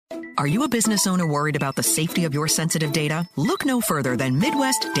Are you a business owner worried about the safety of your sensitive data? Look no further than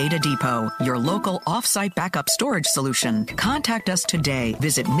Midwest Data Depot, your local off-site backup storage solution. Contact us today.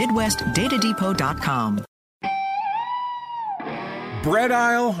 Visit MidwestDataDepot.com. Bread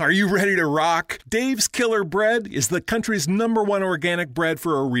aisle, are you ready to rock? Dave's Killer Bread is the country's #1 organic bread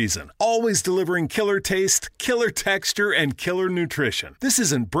for a reason. Always delivering killer taste, killer texture, and killer nutrition. This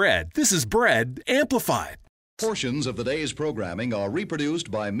isn't bread. This is bread amplified. Portions of the day's programming are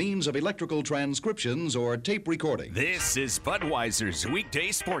reproduced by means of electrical transcriptions or tape recording. This is Budweiser's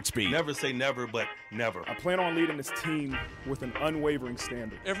Weekday Sports Beat. Never say never, but never. I plan on leading this team with an unwavering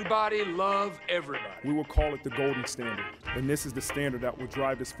standard. Everybody love everybody. We will call it the golden standard. And this is the standard that will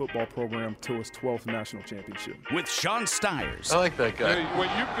drive this football program to its 12th national championship. With Sean Stiers. I like that guy. Hey,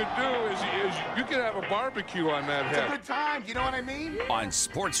 what you could do is you could have a barbecue on that head. It's a good time, you know what I mean? On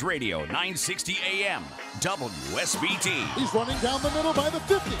Sports Radio 960 AM, WSBT. He's running down the middle by the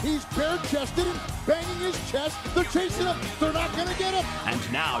 50. He's bare-chested and banging his chest. They're chasing him. They're not going to get him. And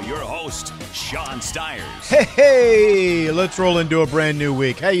now your host, Sean Stiers. Hey, let's roll into a brand new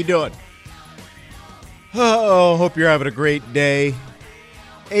week. How you doing? Oh, hope you're having a great day.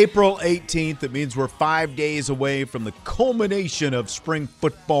 April 18th, it means we're 5 days away from the culmination of spring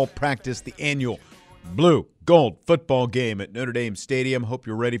football practice, the annual Blue Gold football game at Notre Dame Stadium. Hope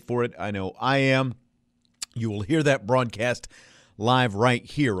you're ready for it. I know I am. You will hear that broadcast live right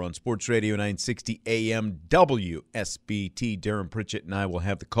here on Sports Radio 960 AM WSBT. Darren Pritchett and I will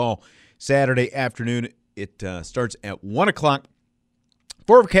have the call Saturday afternoon. It starts at 1 o'clock.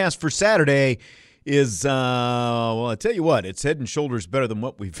 Forecast for Saturday is, well, I tell you what, it's head and shoulders better than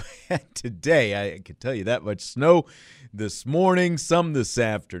what we've had today. I can tell you that much. Snow this morning, some this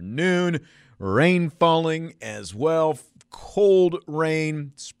afternoon, rain falling as well, cold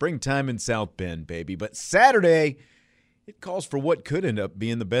rain, springtime in South Bend, baby. But Saturday, it calls for what could end up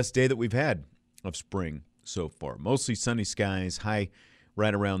being the best day that we've had of spring so far. Mostly sunny skies, high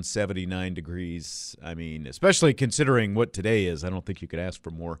right around 79 degrees. I mean, especially considering what today is, I don't think you could ask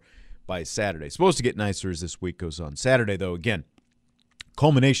for more by Saturday. Supposed to get nicer as this week goes on. Saturday, though, again,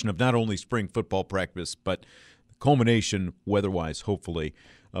 culmination of not only spring football practice, but the culmination, weather-wise, hopefully,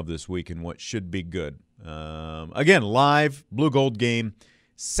 of this week and what should be good. Again, live Blue Gold game,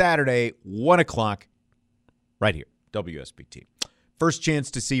 Saturday, 1 o'clock, right here, WSBT. First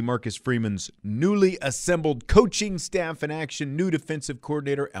chance to see Marcus Freeman's newly assembled coaching staff in action, new defensive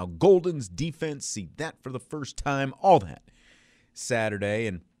coordinator Al Golden's defense, see that for the first time, all that Saturday.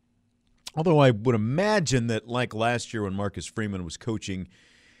 And although I would imagine that like last year when Marcus Freeman was coaching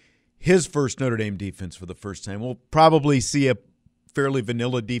his first Notre Dame defense for the first time, we'll probably see a fairly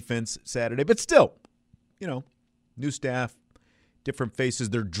vanilla defense Saturday. But still, you know, new staff, different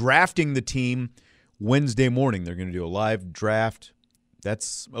faces. They're drafting the team Wednesday morning. They're going to do a live draft.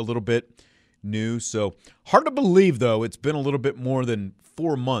 That's a little bit new. So hard to believe, though, it's been a little bit more than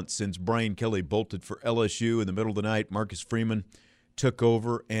 4 months since Brian Kelly bolted for LSU in the middle of the night. Marcus Freeman took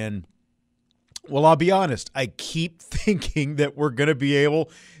over. And, well, I'll be honest, I keep thinking that we're going to be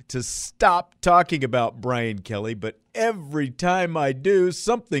able to stop talking about Brian Kelly. But every time I do,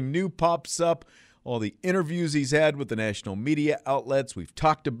 something new pops up. All the interviews he's had with the national media outlets, we've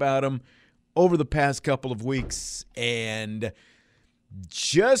talked about him over the past couple of weeks. And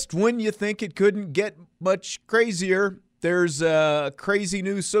just when you think it couldn't get much crazier, there's a crazy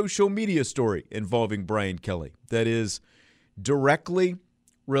new social media story involving Brian Kelly that is directly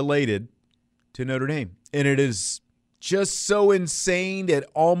related to Notre Dame. And it is just so insane it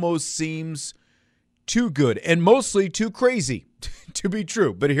almost seems too good and mostly too crazy to be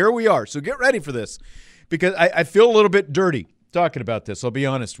true. But here we are. So get ready for this because I feel a little bit dirty talking about this. I'll be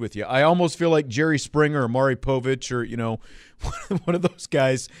honest with you. I almost feel like Jerry Springer or Maury Povich or, you know, one of those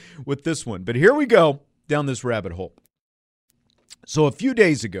guys with this one. But here we go down this rabbit hole. So a few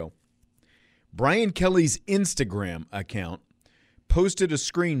days ago, Brian Kelly's Instagram account posted a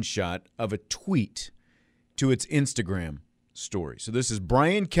screenshot of a tweet to its Instagram story. So this is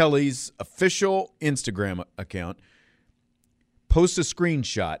Brian Kelly's official Instagram account. Post a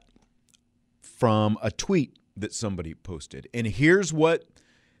screenshot from a tweet that somebody posted. And here's what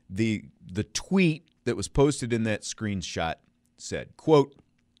the tweet that was posted in that screenshot said. Quote,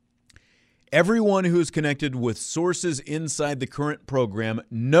 "Everyone who is connected with sources inside the current program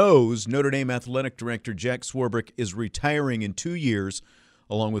knows Notre Dame Athletic Director Jack Swarbrick is retiring in 2 years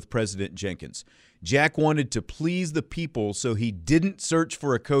along with President Jenkins. Jack wanted to please the people, so he didn't search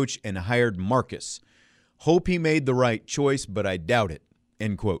for a coach and hired Marcus. Hope he made the right choice, but I doubt it."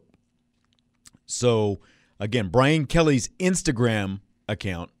 End quote. So, again, Brian Kelly's Instagram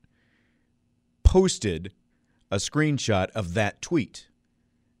account posted a screenshot of that tweet.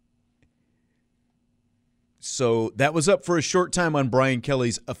 So that was up for a short time on Brian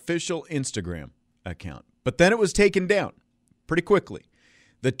Kelly's official Instagram account. But then it was taken down pretty quickly.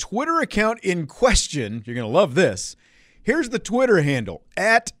 The Twitter account in question, you're going to love this. Here's the Twitter handle,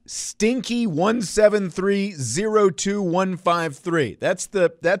 at Stinky17302153.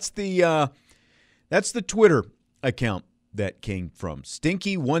 That's the Twitter account that came from,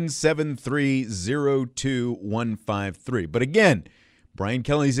 Stinky17302153. But again, Brian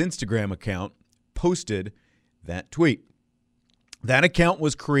Kelly's Instagram account posted that tweet. That account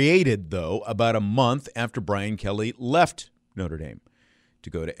was created, though, about a month after Brian Kelly left Notre Dame to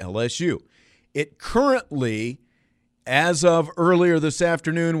go to LSU. It currently, as of earlier this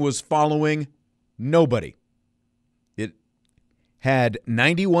afternoon, was following nobody. It had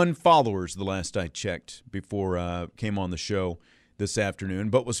 91 followers the last I checked before came on the show this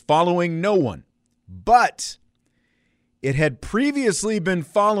afternoon, but was following no one. But it had previously been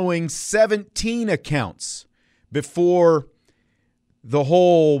following 17 accounts before the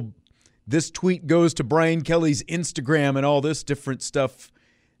whole this tweet goes to Brian Kelly's Instagram and all this different stuff.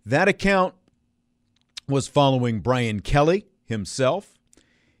 That account was following Brian Kelly himself.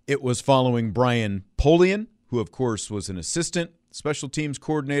 It was following Brian Polian, who, of course, was an assistant special teams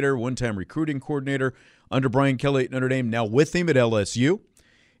coordinator, one-time recruiting coordinator under Brian Kelly at Notre Dame, now with him at LSU.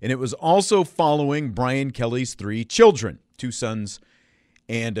 And it was also following Brian Kelly's 3 children, 2 sons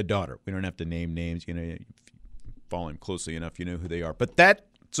and a daughter. We don't have to name names. You know, if you follow him closely enough, you know who they are. But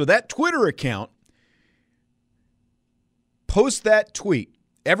that Twitter account posts that tweet.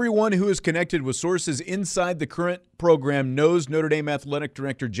 Everyone who is connected with sources inside the current program knows Notre Dame Athletic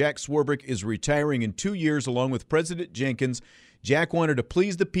Director Jack Swarbrick is retiring in 2 years along with President Jenkins. Jack wanted to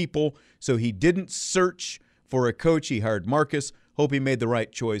please the people, so he didn't search for a coach. He hired Marcus. Hope he made the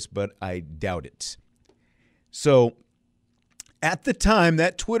right choice, but I doubt it. So at the time,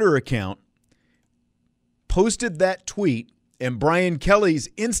 that Twitter account posted that tweet, and Brian Kelly's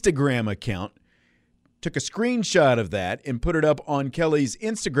Instagram account took a screenshot of that and put it up on Kelly's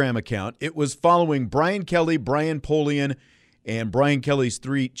Instagram account. It was following Brian Kelly, Brian Polian, and Brian Kelly's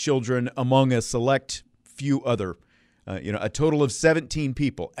 3 children, among a select few other, a total of 17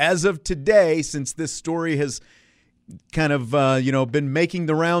 people. As of today, since this story has kind of, been making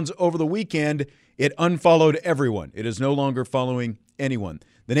the rounds over the weekend, it unfollowed everyone. It is no longer following anyone.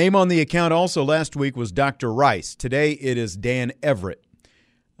 The name on the account also last week was Dr. Rice. Today it is Dan Everett.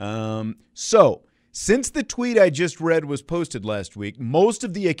 Since the tweet I just read was posted last week, most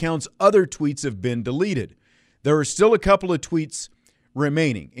of the account's other tweets have been deleted. There are still a couple of tweets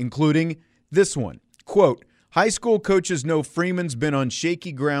remaining, including this one. Quote, high school coaches know Freeman's been on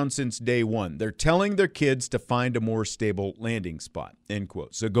shaky ground since day one. They're telling their kids to find a more stable landing spot, end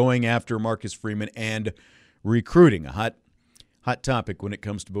quote. So going after Marcus Freeman and recruiting, a hot topic when it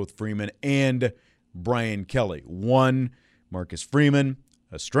comes to both Freeman and Brian Kelly. One, Marcus Freeman,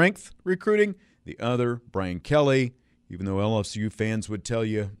 a strength recruiting. The other, Brian Kelly, even though LSU fans would tell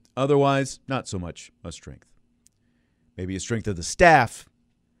you otherwise, not so much a strength. Maybe a strength of the staff,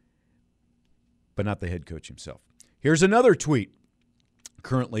 but not the head coach himself. Here's another tweet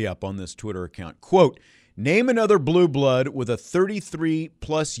currently up on this Twitter account. Quote, name another blue blood with a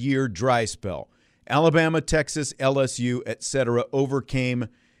 33-plus year dry spell. Alabama, Texas, LSU, etc. overcame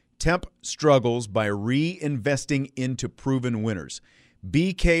temp struggles by reinvesting into proven winners.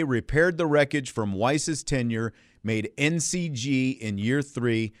 BK repaired the wreckage from Weiss's tenure, made NCG in year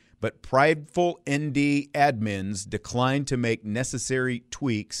 3, but prideful ND admins declined to make necessary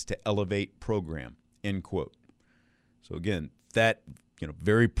tweaks to elevate program, end quote. So again, that,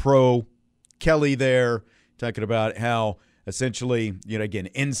 very pro Kelly there, talking about how essentially, again,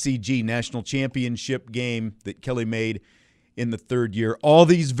 NCG, national championship game that Kelly made in the 3rd year. All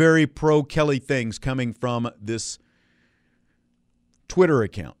these very pro Kelly things coming from this Twitter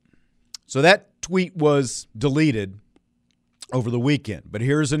account. So that tweet was deleted over the weekend. But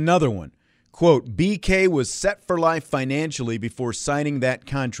here's another one. Quote, BK was set for life financially before signing that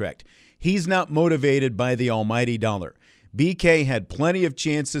contract. He's not motivated by the almighty dollar. BK had plenty of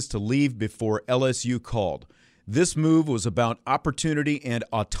chances to leave before LSU called. This move was about opportunity and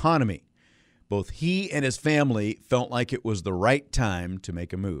autonomy. Both he and his family felt like it was the right time to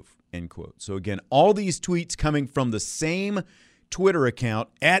make a move, end quote. So again, all these tweets coming from the same Twitter account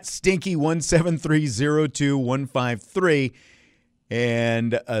at Stinky17302153,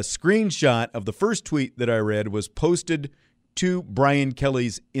 and a screenshot of the first tweet that I read was posted to Brian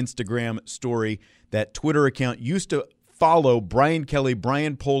Kelly's Instagram story. That Twitter account used to follow Brian Kelly,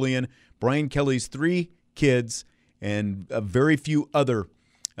 Brian Polian, Brian Kelly's 3 kids, and a very few other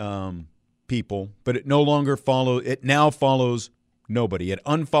people, but it no longer follows. It now follows Nobody. He had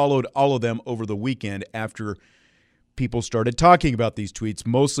unfollowed all of them over the weekend after people started talking about these tweets,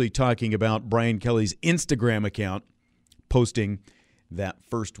 mostly talking about Brian Kelly's Instagram account posting that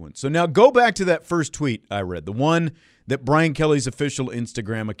first one. So now go back to that first tweet I read, the one that Brian Kelly's official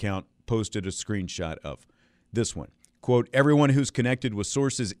Instagram account posted a screenshot of. This one. Quote, everyone who's connected with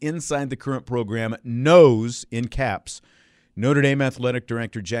sources inside the current program knows, in caps, Notre Dame athletic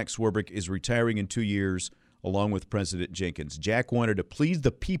director Jack Swarbrick is retiring in 2 years, along with President Jenkins. Jack wanted to please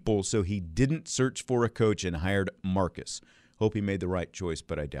the people, so he didn't search for a coach and hired Marcus. Hope he made the right choice,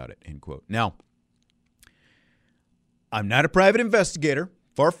 but I doubt it, end quote. Now, I'm not a private investigator,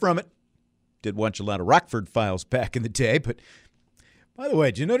 far from it. Did watch a lot of Rockford Files back in the day, but by the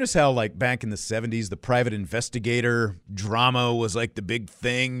way, did you notice how, like, back in the 70s, the private investigator drama was like the big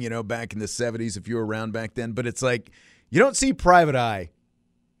thing, you know, back in the 70s if you were around back then? But it's like, you don't see Private Eye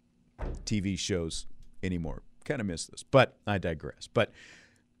TV shows anymore. Kind of miss this, but I digress. But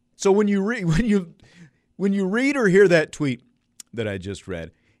so when you read or hear that tweet that I just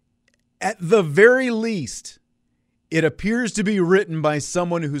read, at the very least, it appears to be written by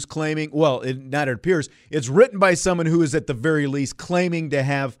someone who's claiming, it's written by someone who is at the very least claiming to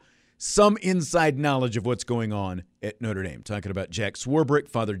have some inside knowledge of what's going on at Notre Dame. Talking about Jack Swarbrick,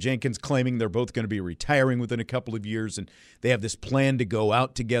 Father Jenkins, claiming they're both going to be retiring within a couple of years, and they have this plan to go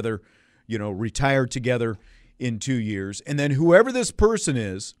out together, you know, retire together in 2 years. And then whoever this person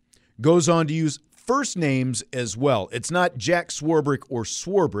is goes on to use first names as well. It's not Jack Swarbrick or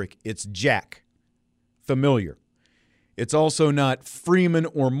Swarbrick, it's Jack. Familiar. It's also not Freeman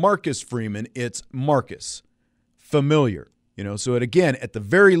or Marcus Freeman, it's Marcus. Familiar. You know, so again, at the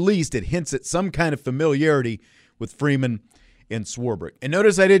very least, it hints at some kind of familiarity with Freeman and Swarbrick. And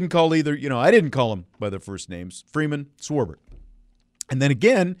notice I didn't call them by their first names, Freeman, Swarbrick. And then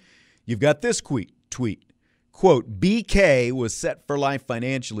again, you've got this tweet. Quote, BK was set for life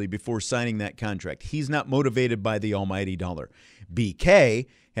financially before signing that contract. He's not motivated by the almighty dollar. BK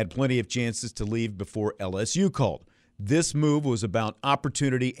had plenty of chances to leave before LSU called. This move was about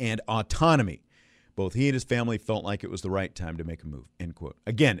opportunity and autonomy. Both he and his family felt like it was the right time to make a move, end quote.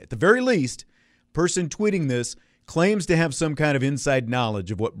 Again, at the very least, person tweeting this claims to have some kind of inside knowledge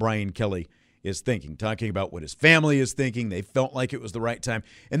of what Brian Kelly is thinking, talking about what his family is thinking. They felt like it was the right time.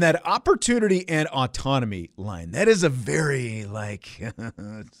 And that opportunity and autonomy line, that is a very, it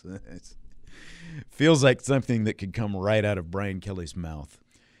feels like something that could come right out of Brian Kelly's mouth,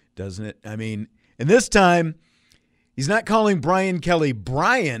 doesn't it? I mean, and this time, he's not calling Brian Kelly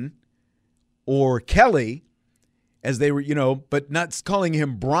Brian or Kelly as they were, but not calling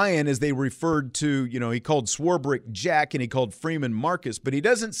him Brian as they referred to, he called Swarbrick Jack and he called Freeman Marcus, but he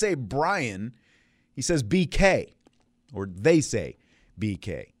doesn't say Brian. He says BK, or they say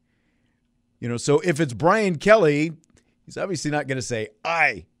BK. So if it's Brian Kelly, he's obviously not going to say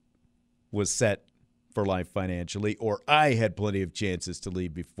I was set for life financially or I had plenty of chances to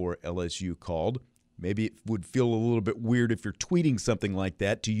leave before LSU called. Maybe it would feel a little bit weird if you're tweeting something like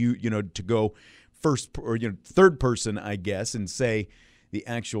that to you, to go first or third person, I guess, and say the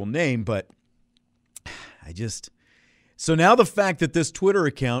actual name. But so now the fact that this Twitter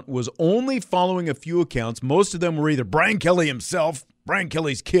account was only following a few accounts, most of them were either Brian Kelly himself, Brian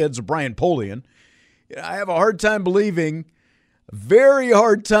Kelly's kids, or Brian Polian. I have a hard time believing, very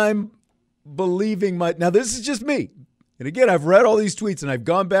hard time believing now this is just me. And again, I've read all these tweets and I've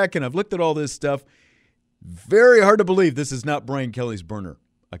gone back and I've looked at all this stuff. Very hard to believe this is not Brian Kelly's burner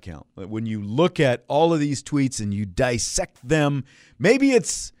account. When you look at all of these tweets and you dissect them, maybe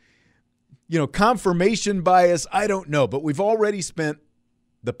it's, confirmation bias. I don't know. But we've already spent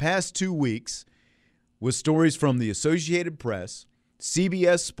the past 2 weeks with stories from the Associated Press,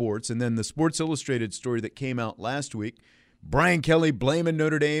 CBS Sports, and then the Sports Illustrated story that came out last week. Brian Kelly blaming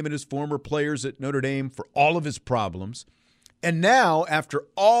Notre Dame and his former players at Notre Dame for all of his problems. And now, after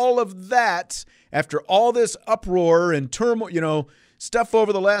all of that, after all this uproar and turmoil, stuff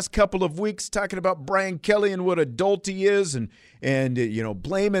over the last couple of weeks talking about Brian Kelly and what a dolt he is and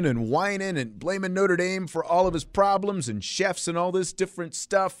blaming and whining and blaming Notre Dame for all of his problems and chefs and all this different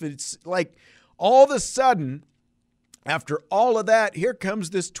stuff. It's like all of a sudden, after all of that, here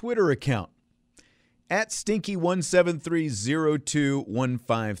comes this Twitter account at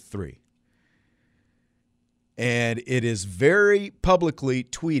Stinky17302153. And it is very publicly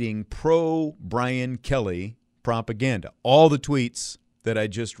tweeting pro-Brian Kelly propaganda. All the tweets that I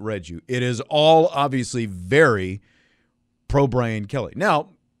just read you. It is all obviously very pro-Brian Kelly. Now,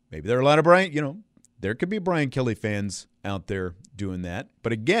 maybe there are a lot of there could be Brian Kelly fans out there doing that.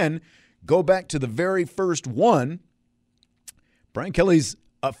 But again, go back to the very first one. Brian Kelly's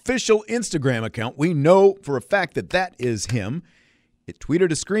official Instagram account. We know for a fact that is him. it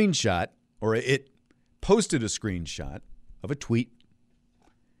tweeted a screenshot, or it posted a screenshot of a tweet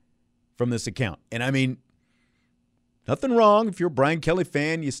from this account. And I mean, nothing wrong. If you're a Brian Kelly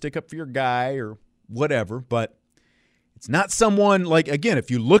fan, you stick up for your guy or whatever, but it's not someone like, again, if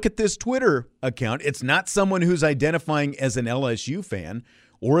you look at this Twitter account, it's not someone who's identifying as an LSU fan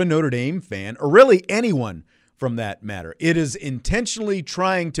or a Notre Dame fan or really anyone from that matter. It is intentionally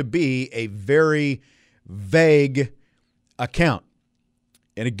trying to be a very vague account.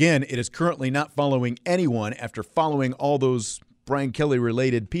 And again, it is currently not following anyone after following all those Brian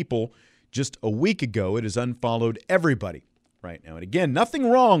Kelly-related people just a week ago. It has unfollowed everybody right now. And again, nothing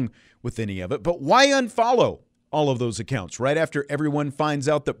wrong with any of it, but why unfollow all of those accounts right after everyone finds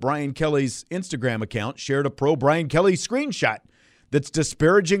out that Brian Kelly's Instagram account shared a pro-Brian Kelly screenshot that's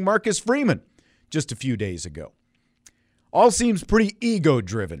disparaging Marcus Freeman just a few days ago? All seems pretty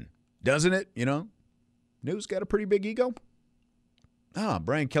ego-driven, doesn't it? You know, news got a pretty big ego.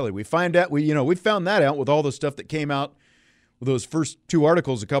 Brian Kelly. We found that out with all the stuff that came out with those first two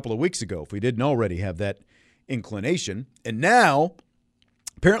articles a couple of weeks ago, if we didn't already have that inclination. And now,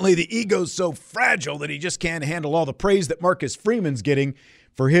 apparently the ego's so fragile that he just can't handle all the praise that Marcus Freeman's getting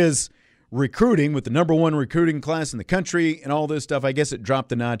for his recruiting with the number one recruiting class in the country and all this stuff. I guess it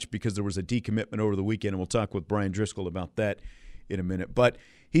dropped a notch because there was a decommitment over the weekend, and we'll talk with Brian Driscoll about that in a minute. But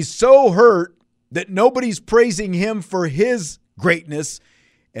he's so hurt that nobody's praising him for his greatness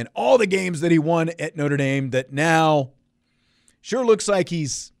and all the games that he won at Notre Dame that now sure looks like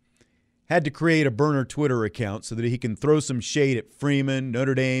he's had to create a burner Twitter account so that he can throw some shade at Freeman,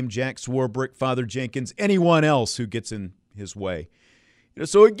 Notre Dame, Jack Swarbrick, Father Jenkins, anyone else who gets in his way.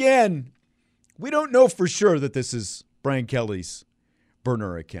 So again, we don't know for sure that this is Brian Kelly's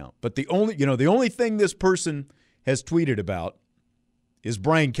burner account. But the only thing this person has tweeted about is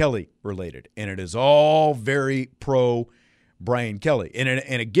Brian Kelly related, and it is all very pro Brian Kelly.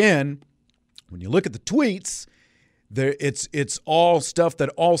 And again, when you look at the tweets, it's all stuff that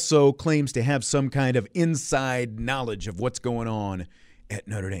also claims to have some kind of inside knowledge of what's going on at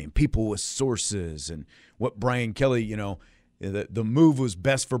Notre Dame. People with sources and what Brian Kelly, the move was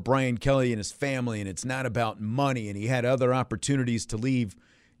best for Brian Kelly and his family, and it's not about money, and he had other opportunities to leave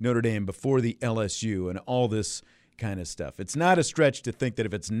Notre Dame before the LSU and all this kind of stuff. It's not a stretch to think that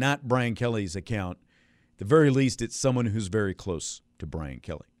if it's not Brian Kelly's account, at the very least it's someone who's very close to Brian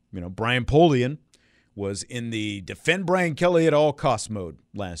Kelly. Brian Polian was in the defend Brian Kelly at all costs mode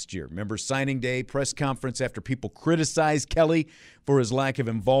last year. Remember signing day press conference after people criticized Kelly for his lack of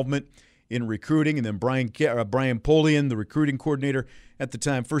involvement in recruiting, and then Brian Polian, the recruiting coordinator at the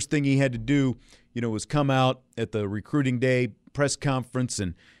time, first thing he had to do, was come out at the recruiting day press conference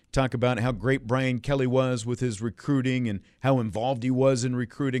and talk about how great Brian Kelly was with his recruiting and how involved he was in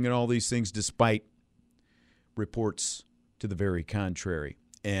recruiting and all these things, despite reports to the very contrary.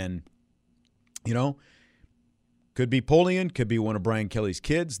 And, could be Polian, could be one of Brian Kelly's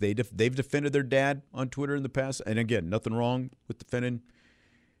kids. They've defended their dad on Twitter in the past. And again, nothing wrong with defending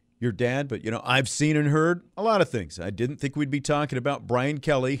your dad, but, I've seen and heard a lot of things. I didn't think we'd be talking about Brian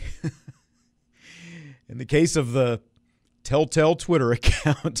Kelly in the case of the Telltale Twitter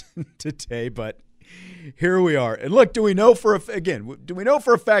account today, but here we are. And look, do we know for a fact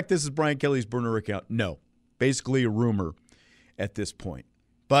this is Brian Kelly's burner account? No. Basically a rumor at this point.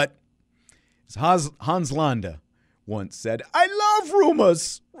 But as Hans Landa once said, I love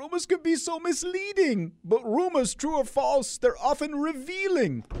rumors. Rumors can be so misleading, but rumors, true or false, they're often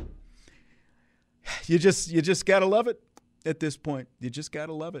revealing. You just got to love it at this point. You just got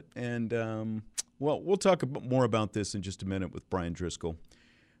to love it. And, we'll talk more about this in just a minute with Brian Driscoll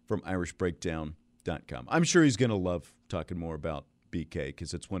from IrishBreakdown.com. I'm sure he's going to love talking more about BK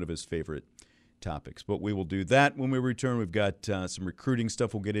because it's one of his favorite topics. But we will do that when we return. We've got some recruiting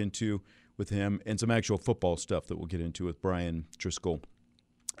stuff we'll get into with him and some actual football stuff that we'll get into with Brian Driscoll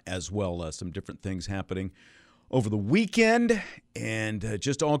as well. Some different things happening over the weekend and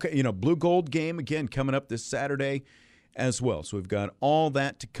just all, Blue Gold game again coming up this Saturday as well. So we've got all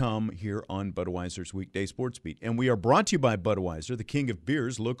that to come here on Budweiser's Weekday Sports Beat. And we are brought to you by Budweiser, the king of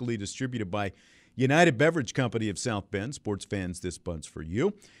beers, locally distributed by United Beverage Company of South Bend. Sports fans, this Bud's for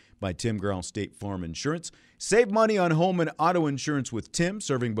you. By Tim Grell State Farm Insurance. Save money on home and auto insurance with Tim,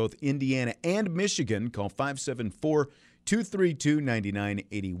 serving both Indiana and Michigan. Call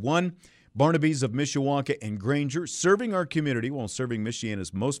 574-232-9981. Barnaby's of Mishawaka and Granger, serving our community while serving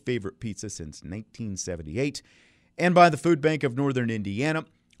Michiana's most favorite pizza since 1978. And by the Food Bank of Northern Indiana.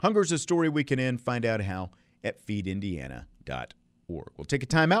 Hunger's a story we can end. Find out how at feedindiana.org. We'll take a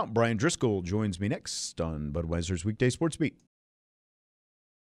time out. Brian Driscoll joins me next on Budweiser's Weekday Sports Beat.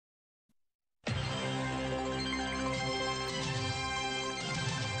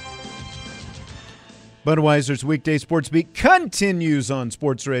 Budweiser's Weekday Sports Beat continues on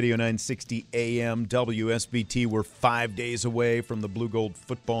Sports Radio 960 AM WSBT. We're 5 days away from the Blue Gold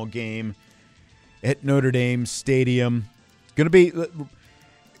football game at Notre Dame Stadium. It's going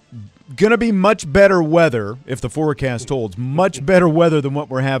to be much better weather if the forecast holds. Much better weather than what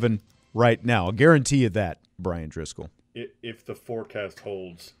we're having right now. I'll guarantee you that, Brian Driscoll. If the forecast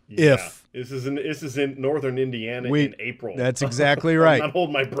holds. If. This is in northern Indiana in April. That's exactly right. I'm not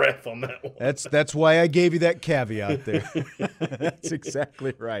holding my breath on that one. That's why I gave you that caveat there. That's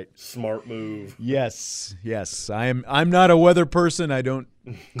exactly right. Smart move. Yes. I'm not a weather person. I don't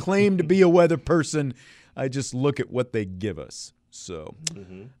claim to be a weather person. I just look at what they give us. So,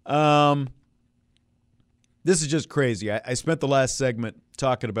 this is just crazy. I spent the last segment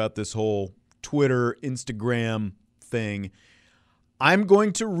talking about this whole Twitter, Instagram thing. I'm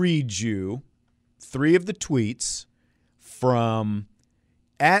going to read you 3 of the tweets from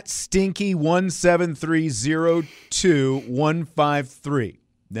 @Stinky17302-153.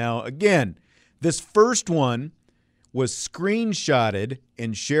 Now, again, this first one was screenshotted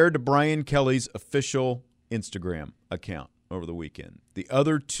and shared to Brian Kelly's official Instagram account over the weekend. The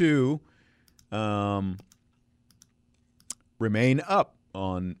other 2 remain up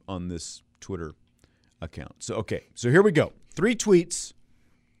on this Twitter account. So here we go. 3 tweets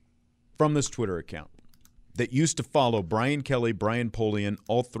from this Twitter account that used to follow Brian Kelly, Brian Polian,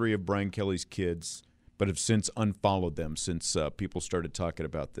 all 3 of Brian Kelly's kids, but have since unfollowed them since people started talking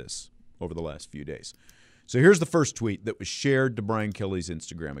about this over the last few days. So here's the first tweet that was shared to Brian Kelly's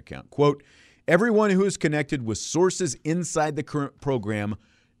Instagram account. Quote, "Everyone who is connected with sources inside the current program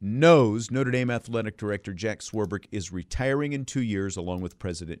knows Notre Dame Athletic Director Jack Swarbrick is retiring in 2 years along with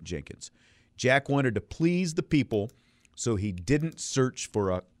President Jenkins. Jack wanted to please the people, so he didn't search for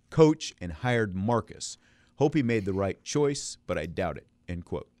a coach and hired Marcus. Hope he made the right choice, but I doubt it." End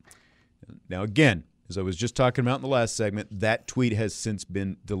quote. Now, again, as I was just talking about in the last segment, that tweet has since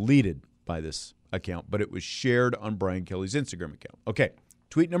been deleted by this account, but it was shared on Brian Kelly's Instagram account. Okay,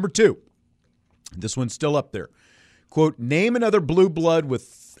 tweet number 2. This one's still up there. Quote, "Name another blue blood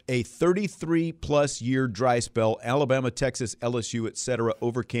with a 33-plus year dry spell. Alabama, Texas, LSU, etc.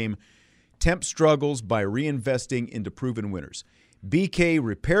 overcame temp struggles by reinvesting into proven winners. BK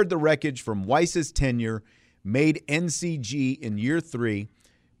repaired the wreckage from Weiss's tenure, made NCG in year 3,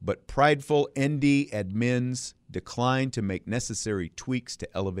 but prideful ND admins declined to make necessary tweaks to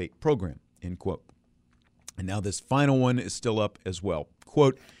elevate program." End quote. And now this final one is still up as well.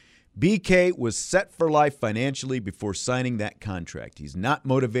 Quote, "BK was set for life financially before signing that contract. He's not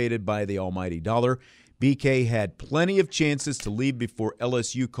motivated by the almighty dollar. BK had plenty of chances to leave before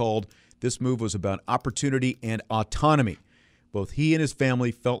LSU called. This move was about opportunity and autonomy. Both he and his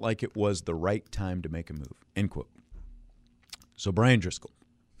family felt like it was the right time to make a move." End quote. So, Brian Driscoll,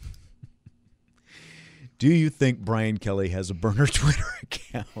 do you think Brian Kelly has a burner Twitter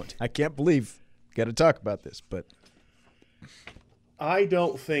account? I can't believe got to talk about this, but I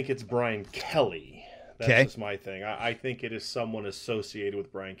don't think it's Brian Kelly. That's Okay. just my thing. I think it is someone associated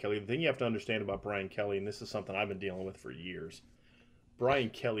with Brian Kelly. The thing you have to understand about Brian Kelly, and this is something I've been dealing with for years,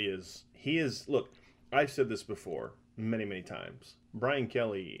 Brian Kelly look, I've said this before many, many times. Brian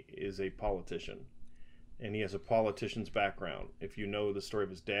Kelly is a politician, and he has a politician's background. If you know the story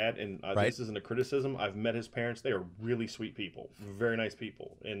of his dad, and Right. This isn't a criticism, I've met his parents. They are really sweet people, very nice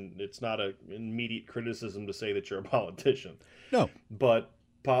people, and it's not an immediate criticism to say that you're a politician. no. But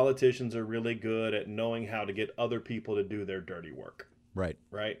politicians are really good at knowing how to get other people to do their dirty work, Right.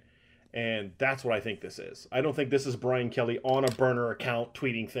 right? And that's what I think this is. I don't think this is Brian Kelly on a burner account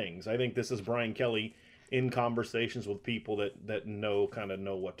tweeting things. I think this is Brian Kelly in conversations with people that know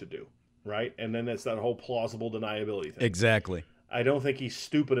what to do, right? And then it's that whole plausible deniability thing. Exactly. I don't think he's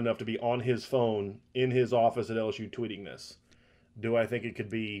stupid enough to be on his phone in his office at LSU tweeting this. Do I think it could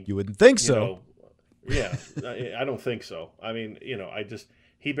be? You wouldn't think so. Yeah, I don't think so. I mean,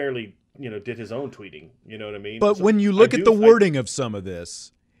 he barely, did his own tweeting. You know what I mean? But So when you look at the wording of some of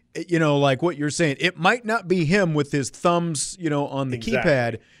this, like what you're saying, it might not be him with his thumbs, on the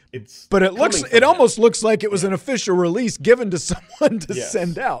keypad. But it almost looks like it was an official release given to someone to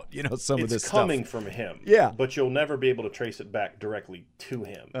send out, some of this stuff. It's coming from him. Yeah. But you'll never be able to trace it back directly to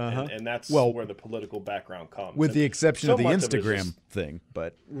him. And that's where the political background comes. With the exception of the much of it is Instagram thing.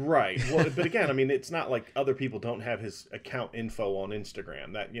 But right. Well, but again, I mean, it's not like other people don't have his account info on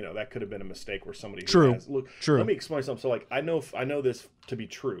Instagram. That that could have been a mistake where somebody True. Look, True. Let me explain something. So like I know this to be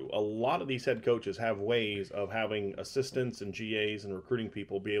true. A lot of these head coaches have ways of having assistants and GAs and recruiting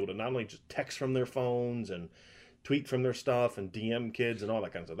people be able to not only just text from their phones and tweet from their stuff and DM kids and all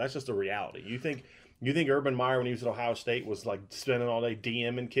that kind of stuff. That's just a reality. You think You think Urban Meyer, when he was at Ohio State, was like spending all day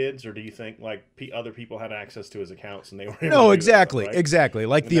DMing kids, or do you think like other people had access to his accounts and they were able No, to exactly, do that, right? exactly.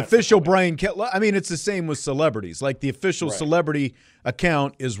 Like And the that's official point. Brian Kelly. I mean, it's the same with celebrities. Like the official Right. celebrity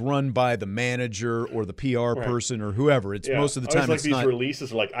account is run by the manager or the PR Right. person or whoever. It's Yeah. most of the I always time like it's these not.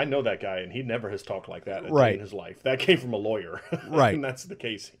 releases are like, I know that guy, and he never has talked like that a day Right. in his life. That came from a lawyer, Right. And that's the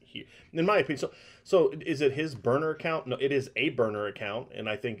case here, in my opinion. So is it his burner account? No, it is a burner account, and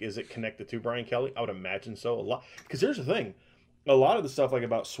I think is it connected to Brian Kelly? I would imagine so a lot. Because here's the thing, a lot of the stuff like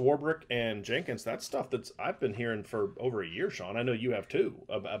about Swarbrick and Jenkins, that's stuff that's I've been hearing for over a year, Sean. I know you have too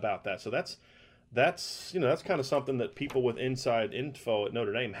about that. So that's kind of something that people with inside info at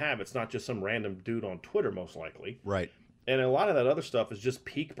Notre Dame have. It's not just some random dude on Twitter, most likely. Right. And a lot of that other stuff is just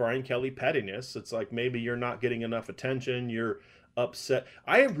peak Brian Kelly pettiness. It's like maybe you're not getting enough attention. You're upset.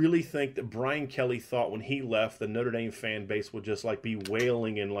 I really think that Brian Kelly thought when he left, the Notre Dame fan base would just like be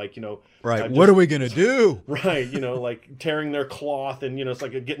wailing and like, Right. What are we going to do? Right. Like tearing their cloth and, it's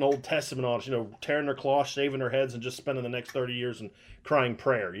like getting Old Testament on us, tearing their cloth, shaving their heads and just spending the next 30 years and crying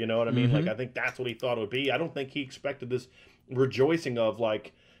prayer. You know what I mean? Like, I think that's what he thought it would be. I don't think he expected this rejoicing of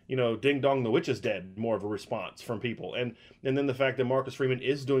like, ding dong, the witch is dead, more of a response from people. And then the fact that Marcus Freeman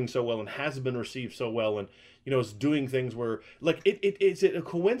is doing so well and has been received so well and, is doing things where, like, is it a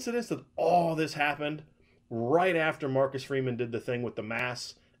coincidence that all this happened right after Marcus Freeman did the thing with the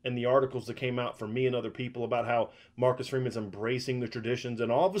mass and the articles that came out from me and other people about how Marcus Freeman's embracing the traditions,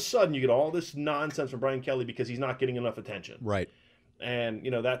 and all of a sudden you get all this nonsense from Brian Kelly because he's not getting enough attention. Right. And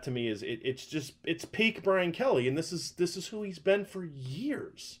that to me is it's peak Brian Kelly, and this is who he's been for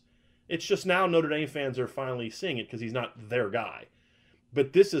years. It's just now Notre Dame fans are finally seeing it because he's not their guy.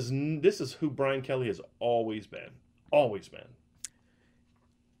 But this is who Brian Kelly has always been. Always been.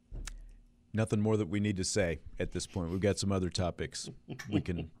 Nothing more that we need to say at this point. We've got some other topics we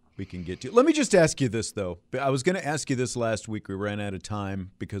can get to. Let me just ask you this, though. I was going to ask you this last week. We ran out of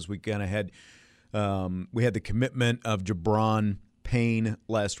time because we kind of had we had the commitment of Jabron Payne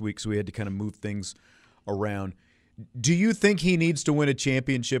last week, so we had to kind of move things around. Do you think he needs to win a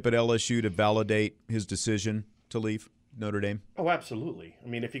championship at LSU to validate his decision to leave Notre Dame? Oh, absolutely. I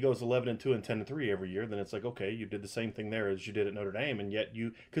mean, if he goes 11-2 and 10-3 every year, then it's like, okay, you did the same thing there as you did at Notre Dame, and yet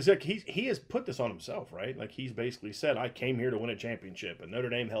because like he has put this on himself, right? Like he's basically said, I came here to win a championship, and Notre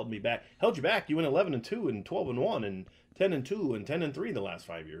Dame held me back. Held you back. You went 11-2 and 12-1 and 10-2 and 10-3 the last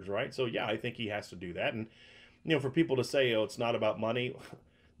 5 years, right? So yeah, I think he has to do that. And for people to say, oh, it's not about money.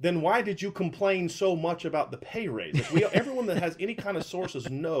 Then why did you complain so much about the pay raise? Like everyone that has any kind of sources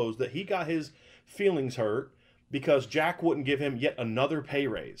knows that he got his feelings hurt because Jack wouldn't give him yet another pay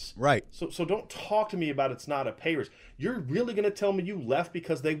raise. Right. So don't talk to me about it's not a pay raise. You're really going to tell me you left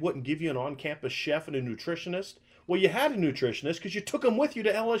because they wouldn't give you an on-campus chef and a nutritionist? Well, you had a nutritionist because you took him with you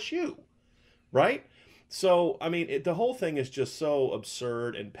to LSU, right? So, I mean, the whole thing is just so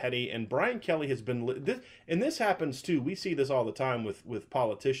absurd and petty. And Brian Kelly has been and this happens too. We see this all the time with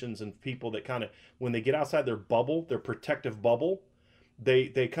politicians and people that kind of, when they get outside their bubble, their protective bubble,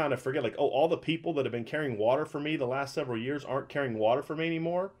 they kind of forget, like, oh, all the people that have been carrying water for me the last several years aren't carrying water for me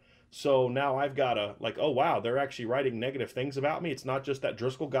anymore. So now I've got to, like, oh, wow, they're actually writing negative things about me. It's not just that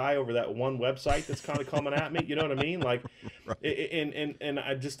Driscoll guy over that one website that's kind of coming at me. You know what I mean? Like, right. And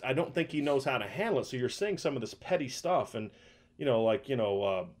I don't think he knows how to handle it. So you're seeing some of this petty stuff and,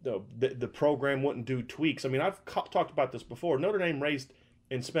 the program wouldn't do tweaks. I mean, I've talked about this before. Notre Dame raised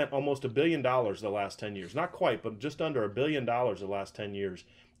and spent almost $1 billion the last 10 years. Not quite, but just under $1 billion the last 10 years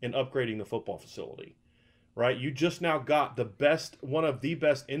in upgrading the football facility. Right, you just now got one of the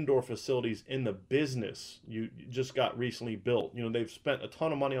best indoor facilities in the business. You just got recently built. They've spent a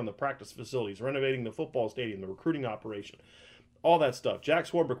ton of money on the practice facilities, renovating the football stadium, the recruiting operation, all that stuff. Jack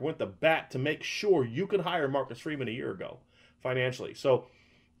Swarbrick went to bat to make sure you could hire Marcus Freeman a year ago financially. So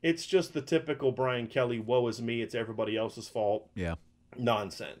it's just the typical Brian Kelly, woe is me, it's everybody else's fault. Yeah,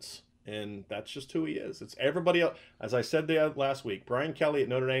 nonsense. And that's just who he is. It's everybody else. As I said last week, Brian Kelly at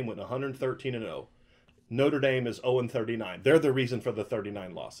Notre Dame went 113-0. Notre Dame is 0-39. They're the reason for the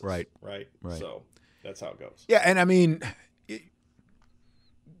 39 losses. Right. So that's how it goes. Yeah, and I mean,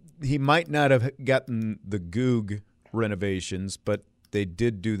 he might not have gotten the Goog renovations, but they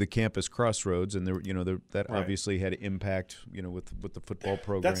did do the campus crossroads, and that obviously had impact, with the football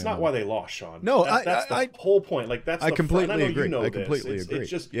program. That's not why they lost, Sean. No, that's the whole point. Like I completely agree. I completely agree. It's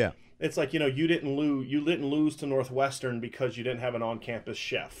just yeah. It's like, you didn't lose to Northwestern because you didn't have an on-campus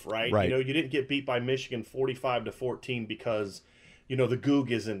chef, right? Right. You didn't get beat by Michigan 45-14 because, the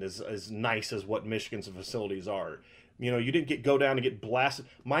Goog isn't as nice as what Michigan's facilities are. You didn't go down and get blasted.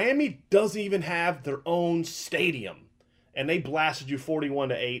 Miami doesn't even have their own stadium. And they blasted you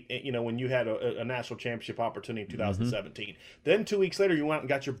 41-8, you know, when you had a national championship opportunity in 2017. Then 2 weeks later, you went out and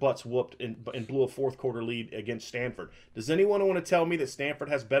got your butts whooped and blew a fourth-quarter lead against Stanford. Does anyone want to tell me that Stanford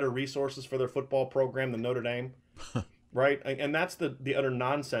has better resources for their football program than Notre Dame? Right? And that's the utter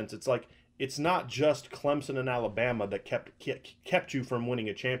nonsense. It's like, it's not just Clemson and Alabama that kept you from winning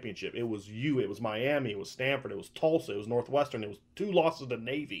a championship. It was you. It was Miami. It was Stanford. It was Tulsa. It was Northwestern. It was 2 losses to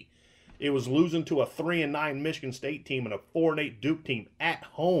Navy. It was losing to a 3-9 Michigan State team and a 4-8 Duke team at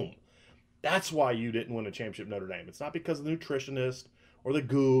home. That's why you didn't win a championship, Notre Dame. It's not because of the nutritionist or the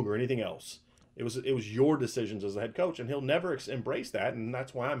Goog or anything else. It was your decisions as a head coach, and he'll never embrace that. And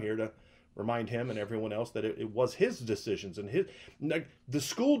that's why I'm here to remind him and everyone else that it was his decisions. And the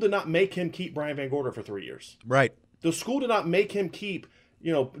school did not make him keep Brian Van Gorder for 3 years. Right. The school did not make him keep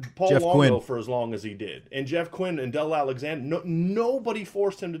Paul Jeff Longo Quinn for as long as he did. And Jeff Quinn and Del Alexander, nobody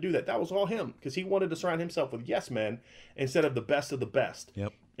forced him to do that. That was all him, because he wanted to surround himself with yes men instead of the best of the best.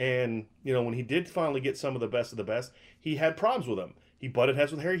 Yep. And, when he did finally get some of the best, he had problems with them. He butted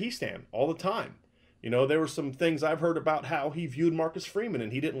heads with Harry Hiestand all the time. There were some things I've heard about how he viewed Marcus Freeman,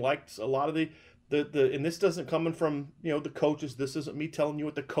 and he didn't like a lot of the and this doesn't come from, the coaches. This isn't me telling you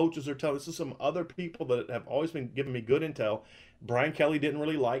what the coaches are telling. This is some other people that have always been giving me good intel. Brian Kelly didn't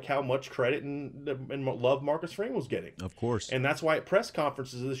really like how much credit and love Marcus Freeman was getting. Of course. And that's why at press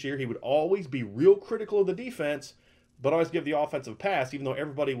conferences this year, he would always be real critical of the defense, but always give the offensive pass, even though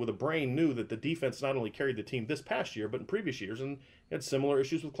everybody with a brain knew that the defense not only carried the team this past year, but in previous years, and had similar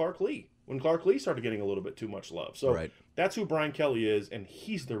issues with Clark Lee, when Clark Lee started getting a little bit too much love. So That's who Brian Kelly is, and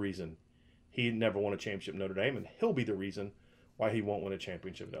he's the reason he never won a championship at Notre Dame, and he'll be the reason why he won't win a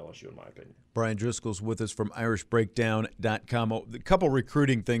championship at LSU, in my opinion. Brian Driscoll's with us from IrishBreakdown.com. A couple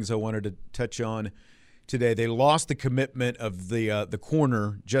recruiting things I wanted to touch on today. They lost the commitment of the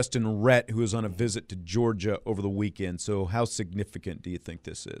corner, Justin Rhett, who was on a visit to Georgia over the weekend. So how significant do you think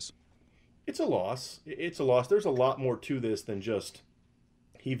this is? It's a loss. It's a loss. There's a lot more to this than just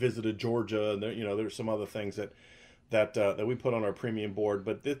he visited Georgia, and there's some other things that we put on our premium board.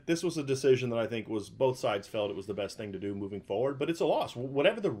 But this was a decision that I think was both sides felt it was the best thing to do moving forward. But it's a loss.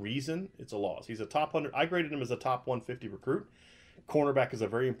 Whatever the reason, it's a loss. He's a top 100. I graded him as a top 150 recruit. Cornerback is a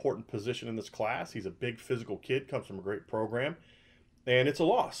very important position in this class. He's a big physical kid, comes from a great program. And it's a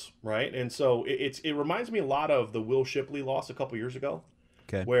loss, right? And so it reminds me a lot of the Will Shipley loss a couple years ago.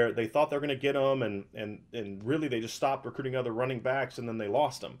 Okay. Where they thought they were going to get him, and really they just stopped recruiting other running backs, and then they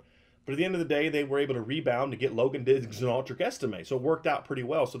lost him. But at the end of the day, they were able to rebound to get Logan Diggs and Aldrich Estime. So it worked out pretty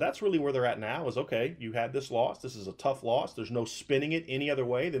well. So that's really where they're at now is, okay, you had this loss. This is a tough loss. There's no spinning it any other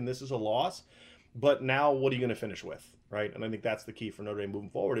way than this is a loss. But now what are you going to finish with, right? And I think that's the key for Notre Dame moving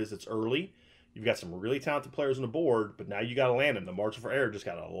forward is it's early. You've got some really talented players on the board, but now you got to land them. The margin for error just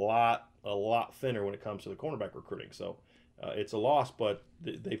got a lot thinner when it comes to the cornerback recruiting. So it's a loss, but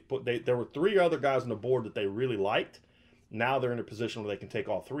there were 3 other guys on the board that they really liked. Now they're in a position where they can take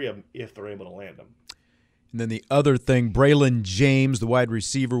all 3 of them if they're able to land them. And then the other thing, Braylon James, the wide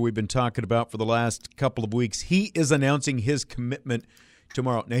receiver we've been talking about for the last couple of weeks, he is announcing his commitment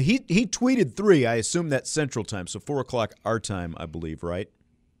tomorrow. Now, he tweeted 3. I assume that's Central Time, so 4 o'clock our time, I believe, right?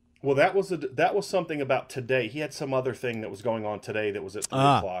 Well, that was something about today. He had some other thing that was going on today that was at 3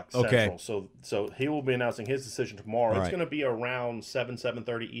 o'clock Central. Okay. So he will be announcing his decision tomorrow. All it's right. going to be around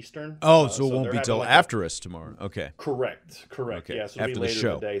 7:30 Eastern. Oh, so it won't be till after us tomorrow. Okay. Correct. Okay. Yeah, so it'll after be later the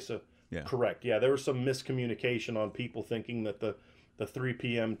show. in the day. So yeah. Correct. Yeah, there was some miscommunication on people thinking that the 3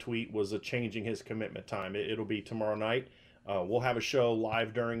 p.m. tweet was changing his commitment time. It'll be tomorrow night. We'll have a show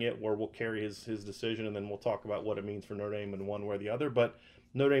live during it where we'll carry his decision, and then we'll talk about what it means for Notre Dame in one way or the other. But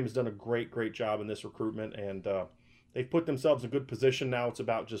Notre Dame has done a great job in this recruitment, and they've put themselves in a good position. Now it's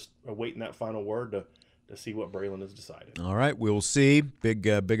about just awaiting that final word to see what Braylon has decided. All right, we'll see.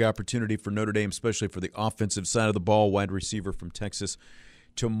 Big opportunity for Notre Dame, especially for the offensive side of the ball, wide receiver from Texas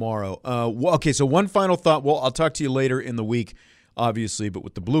tomorrow. Okay, so one final thought. Well, I'll talk to you later in the week, obviously, but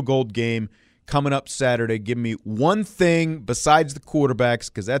with the Blue Gold game coming up Saturday, give me one thing besides the quarterbacks,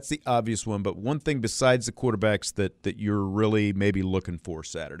 because that's the obvious one, but one thing besides the quarterbacks that you're really maybe looking for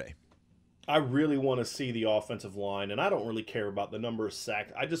Saturday. I really want to see the offensive line, and I don't really care about the number of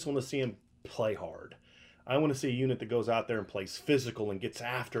sacks. I just want to see them play hard. I want to see a unit that goes out there and plays physical and gets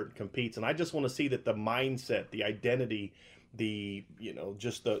after it and competes, and I just want to see that the mindset, the identity,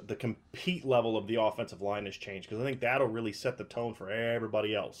 just the compete level of the offensive line has changed, because I think that'll really set the tone for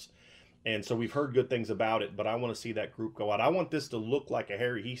everybody else. And so we've heard good things about it, but I want to see that group go out. I want this to look like a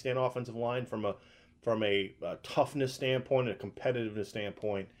Harry Hiestand offensive line from a toughness standpoint and a competitiveness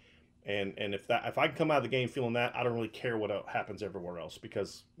standpoint. And if I can come out of the game feeling that, I don't really care what happens everywhere else,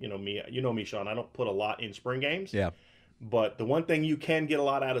 because you know me, Sean. I don't put a lot in spring games. Yeah. But the one thing you can get a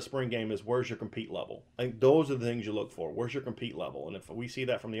lot out of spring game is where's your compete level. I think those are the things you look for. Where's your compete level? And if we see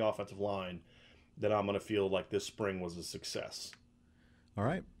that from the offensive line, then I'm going to feel like this spring was a success. All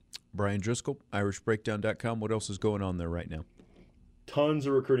right. Brian Driscoll, IrishBreakdown.com. What else is going on there right now? Tons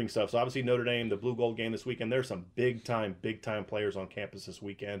of recruiting stuff. So obviously Notre Dame, the Blue Gold game this weekend. There's some big time players on campus this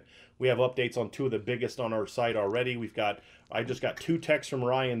weekend. We have updates on two of the biggest on our site already. I just got 2 texts from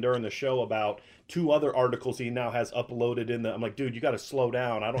Ryan during the show about 2 other articles he now has uploaded in the. I'm like, dude, you got to slow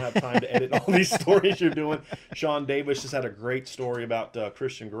down. I don't have time to edit all these stories you're doing. Sean Davis just had a great story about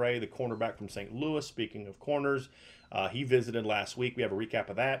Christian Gray, the cornerback from St. Louis. Speaking of corners, he visited last week. We have a recap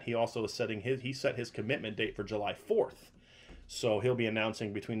of that. He also is set his commitment date for July 4th. So he'll be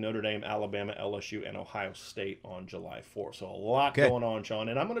announcing between Notre Dame, Alabama, LSU, and Ohio State on July 4th. So a lot going on, Sean.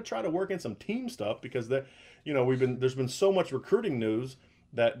 And I'm going to try to work in some team stuff because there's been so much recruiting news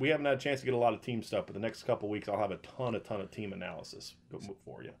that we haven't had a chance to get a lot of team stuff. But the next couple of weeks, I'll have a ton of team analysis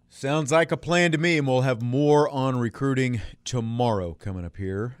for you. Sounds like a plan to me, and we'll have more on recruiting tomorrow coming up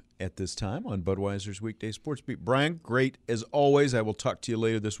here at this time on Budweiser's Weekday Sports Beat. Brian, great as always. I will talk to you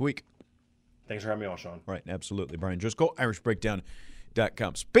later this week. Thanks for having me on, Sean. Right, absolutely. Brian Driscoll,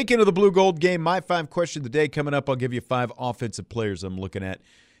 IrishBreakdown.com. Speaking of the Blue Gold game, my 5 question of the day coming up. I'll give you 5 offensive players I'm looking at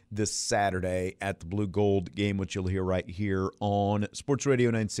this Saturday at the Blue Gold game, which you'll hear right here on Sports Radio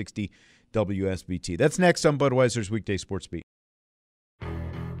 960 WSBT. That's next on Budweiser's Weekday Sports Beat.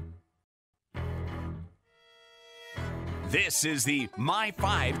 This is the My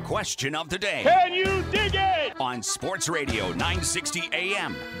 5 question of the day. Can you dig it? On Sports Radio 960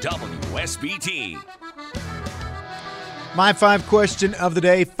 AM WSBT. My 5 question of the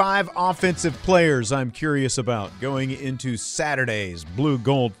day, 5 offensive players I'm curious about going into Saturday's Blue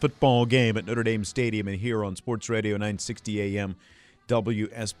Gold football game at Notre Dame Stadium and here on Sports Radio 960 AM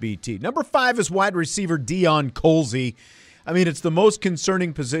WSBT. Number 5 is wide receiver Deion Colzie. I mean, it's the most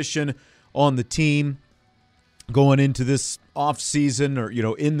concerning position on the team going into this offseason or,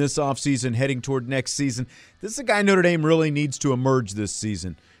 in this offseason heading toward next season. This is a guy Notre Dame really needs to emerge this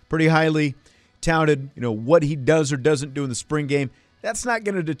season. Pretty highly touted, what he does or doesn't do in the spring game. That's not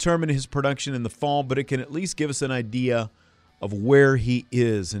going to determine his production in the fall, but it can at least give us an idea of where he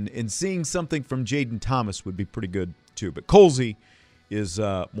is. And seeing something from Jaden Thomas would be pretty good too. But Colzie is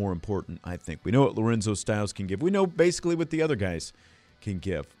more important, I think. We know what Lorenzo Styles can give. We know basically what the other guys can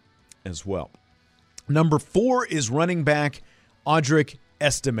give as well. Number 4 is running back Audric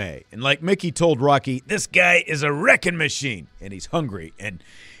Estime. And like Mickey told Rocky, this guy is a wrecking machine, and he's hungry. And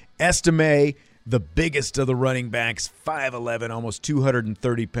Estime, the biggest of the running backs, 5'11", almost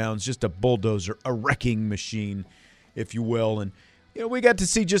 230 pounds, just a bulldozer, a wrecking machine, if you will. And we got to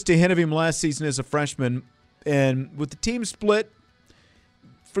see just a hint of him last season as a freshman. And with the team split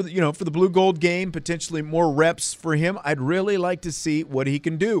for the Blue Gold game, potentially more reps for him, I'd really like to see what he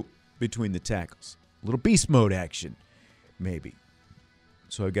can do between the tackles. A little beast mode action, maybe.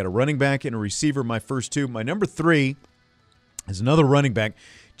 So I've got a running back and a receiver, my first 2. My number 3 is another running back,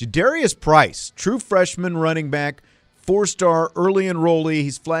 Jadarius Price, true freshman running back, 4-star early enrollee.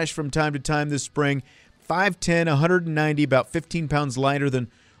 He's flashed from time to time this spring. 5'10", 190, about 15 pounds lighter than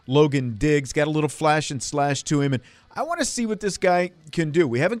Logan Diggs. Got a little flash and slash to him, and I want to see what this guy can do.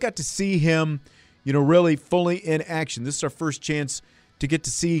 We haven't got to see him, really fully in action. This is our first chance to get to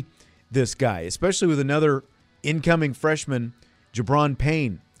see this guy, especially with another incoming freshman, Jabron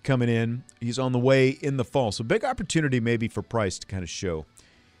Payne, coming in. He's on the way in the fall. So big opportunity maybe for Price to kind of show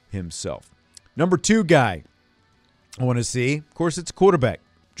himself. Number 2 guy I want to see, of course, it's quarterback,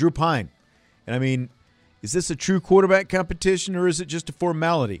 Drew Pine. And I mean, is this a true quarterback competition or is it just a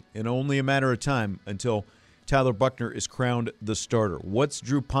formality and only a matter of time until Tyler Buchner is crowned the starter? What's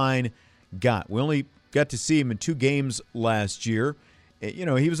Drew Pine got? We only got to see him in 2 games last year.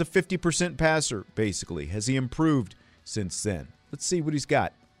 He was a 50% passer, basically. Has he improved since then? Let's see what he's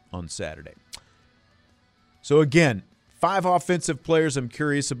got on Saturday. So, again, 5 offensive players I'm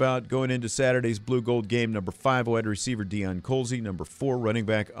curious about going into Saturday's Blue Gold game. Number 5, wide receiver Deion Colzie. Number 4, running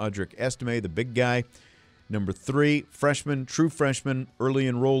back Audric Estime, the big guy. Number 3, true freshman, early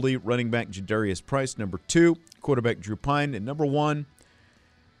enrollee, running back Jadarius Price. Number 2, quarterback Drew Pine. And number 1,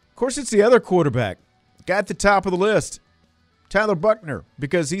 of course, it's the other quarterback. Guy at the top of the list, Tyler Buchner,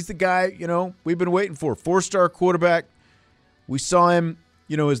 because he's the guy, we've been waiting for. 4-star quarterback. We saw him,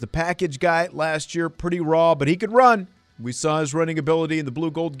 as the package guy last year, pretty raw, but he could run. We saw his running ability in the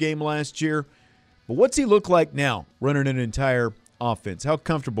Blue Gold game last year. But what's he look like now running an entire offense? How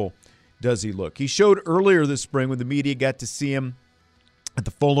comfortable does he look? He showed earlier this spring when the media got to see him at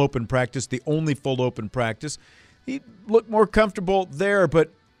the full open practice, the only full open practice. He looked more comfortable there,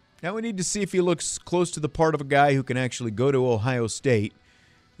 but Now we need to see if he looks close to the part of a guy who can actually go to Ohio State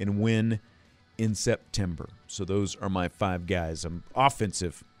and win in September. So those are my 5 guys.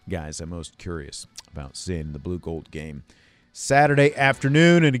 Offensive guys I'm most curious about seeing in the blue-gold game Saturday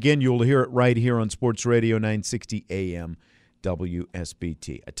afternoon. And again, you'll hear it right here on Sports Radio 960 AM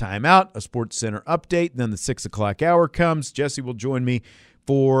WSBT. A timeout, a Sports Center update, then the 6 o'clock hour comes. Jesse will join me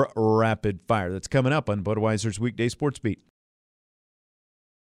for Rapid Fire. That's coming up on Budweiser's Weekday Sports Beat.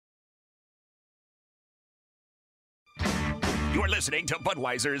 You're listening to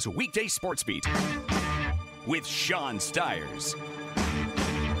Budweiser's Weekday Sports Beat with Sean Stiers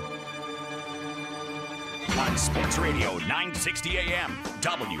on Sports Radio 960 AM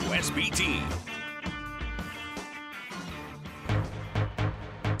WSBT.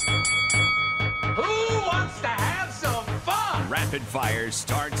 Who wants to have some fun? Rapid Fire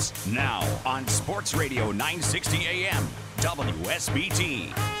starts now on Sports Radio 960 AM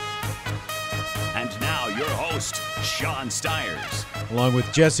WSBT. And now your host, Sean Stiers. Along with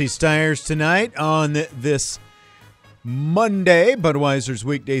Jesse Stiers tonight on this Monday, Budweiser's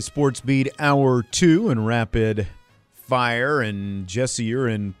Weekday Sports Beat Hour 2 in Rapid Fire. And Jesse, you're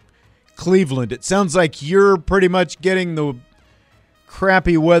in Cleveland. It sounds like you're pretty much getting the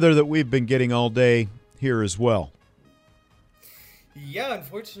crappy weather that we've been getting all day here as well. Yeah,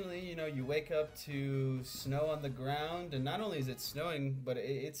 unfortunately, you wake up to snow on the ground, and not only is it snowing, but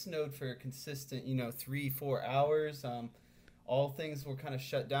it snowed for a consistent, 3-4 hours. All things were kind of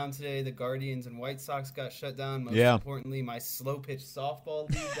shut down today. The Guardians and White Sox got shut down. Most importantly, my slow pitch softball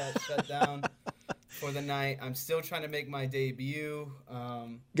league got shut down for the night. I'm still trying to make my debut.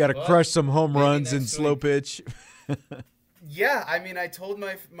 Got to crush some home runs in slow pitch. Yeah, I mean, I told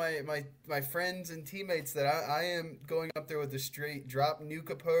my friends and teammates that I am going up there with a straight drop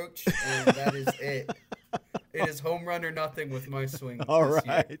nuke approach, and that is it. It is home run or nothing with my swing. All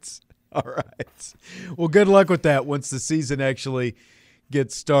right. Well, good luck with that once the season actually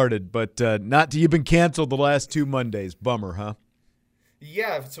gets started. But you've been canceled the last 2 Mondays. Bummer, huh?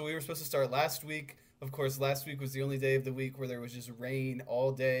 Yeah, so we were supposed to start last week. Of course, last week was the only day of the week where there was just rain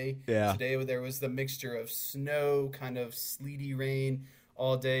all day. Yeah. Today there was the mixture of snow, kind of sleety rain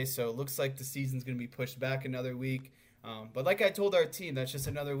all day. So it looks like the season's going to be pushed back another week. But like I told our team, that's just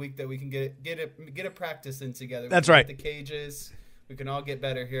another week that we can get a practice in together. That's right. The cages, we can all get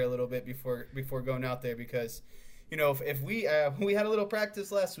better here a little bit before going out there, because if we had a little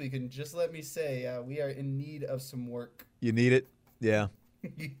practice last week, and just let me say we are in need of some work. You need it? Yeah.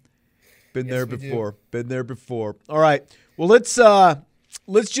 Been there before. All right. Well, let's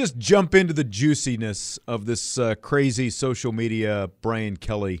just jump into the juiciness of this crazy social media Brian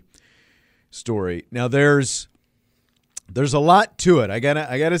Kelly story. Now, there's a lot to it. I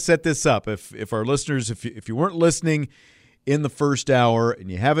gotta set this up. If our listeners, if you weren't listening in the first hour and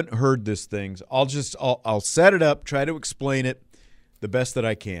you haven't heard this things, I'll set it up, try to explain it the best that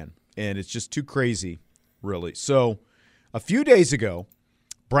I can, and it's just too crazy, really. So, a few days ago,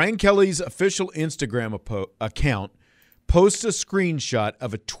 Brian Kelly's official Instagram account posts a screenshot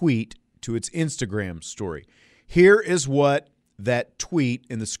of a tweet to its Instagram story. Here is what that tweet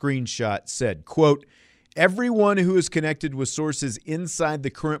in the screenshot said. Quote, "Everyone who is connected with sources inside the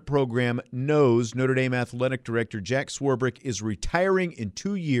current program knows Notre Dame Athletic Director Jack Swarbrick is retiring in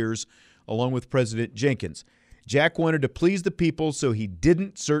 2 years along with President Jenkins. Jack wanted to please the people, so he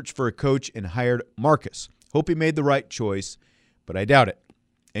didn't search for a coach and hired Marcus. Hope he made the right choice, but I doubt it."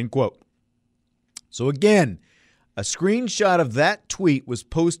 End quote. So again, a screenshot of that tweet was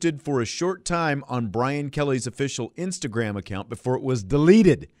posted for a short time on Brian Kelly's official Instagram account before it was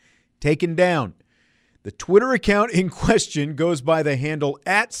deleted, taken down. The Twitter account in question goes by the handle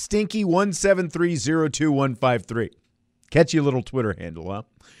 @Stinky173025153. Catchy little Twitter handle, huh?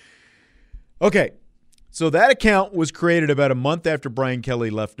 Okay, so that account was created about a month after Brian Kelly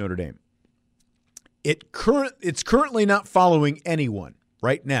left Notre Dame. It's currently not following anyone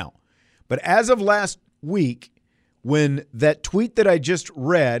right now. But as of last week, when that tweet that I just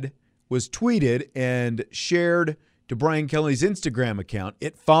read was tweeted and shared to Brian Kelly's Instagram account,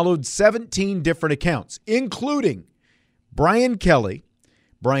 it followed 17 different accounts, including Brian Kelly,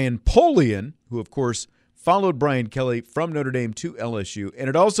 Brian Polian, who, of course, followed Brian Kelly from Notre Dame to LSU, and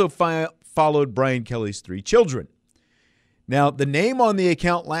it also followed Brian Kelly's 3 children. Now, the name on the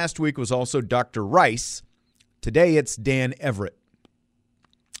account last week was also Dr. Rice. Today, it's Dan Everett.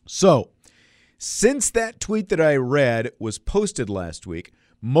 So, since that tweet that I read was posted last week,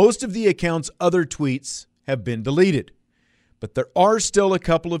 most of the account's other tweets have been deleted. But there are still a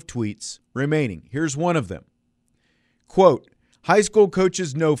couple of tweets remaining. Here's one of them. Quote, "High school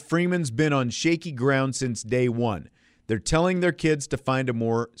coaches know Freeman's been on shaky ground since day one. They're telling their kids to find a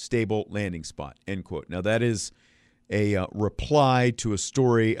more stable landing spot, end quote. Now, that is a reply to a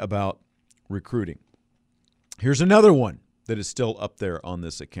story about recruiting. Here's another one that is still up there on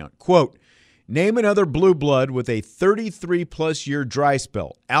this account. Quote, name another blue blood with a 33-plus year dry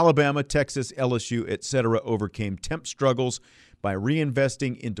spell. Alabama, Texas, LSU, etc. overcame temp struggles by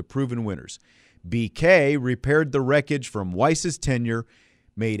reinvesting into proven winners. BK repaired the wreckage from Weiss's tenure,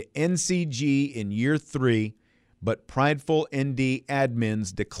 made NCG in year 3, but prideful ND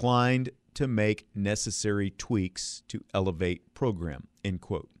admins declined to make necessary tweaks to elevate program, end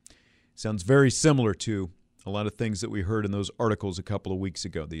quote. Sounds very similar to a lot of things that we heard in those articles a couple of weeks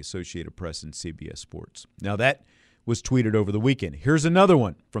ago, the Associated Press and CBS Sports. Now, that was tweeted over the weekend. Here's another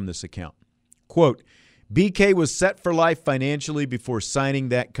one from this account. Quote, BK was set for life financially before signing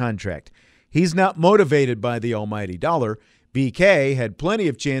that contract. He's not motivated by the almighty dollar. BK had plenty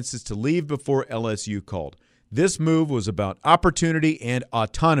of chances to leave before LSU called. This move was about opportunity and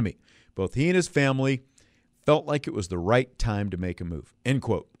autonomy. Both he and his family felt like it was the right time to make a move, end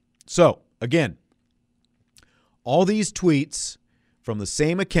quote. So, again, all these tweets from the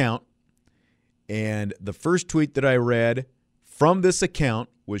same account, and the first tweet that I read from this account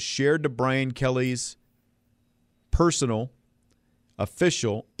was shared to Brian Kelly's personal,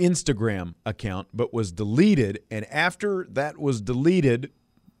 official Instagram account, but was deleted. And after that was deleted,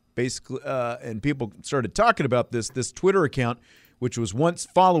 basically, and people started talking about this Twitter account, which was once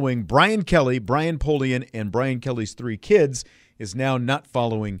following Brian Kelly, Brian Polian, and Brian Kelly's 3 kids, is now not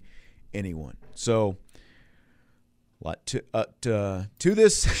following anyone. So, a lot to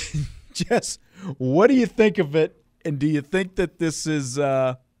this. Jess, what do you think of it? And do you think that this is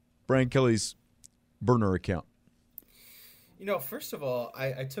Brian Kelly's burner account? You know, first of all,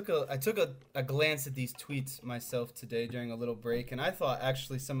 I took a glance at these tweets myself today during a little break, and I thought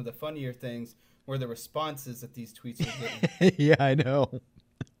actually some of the funnier things were the responses that these tweets were getting. Yeah, I know.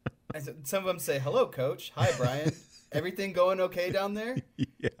 Some of them say, "Hello, Coach. Hi, Brian. Everything going okay down there?"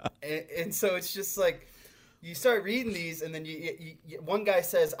 Yeah. And so it's just like you start reading these, and then you one guy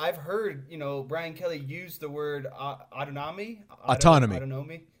says, "I've heard Brian Kelly use the word autonomy.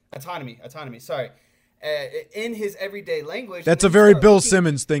 Sorry." In his everyday language. That's a very Bill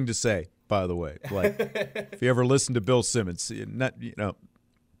Simmons thing to say, by the way. Like, if you ever listen to Bill Simmons,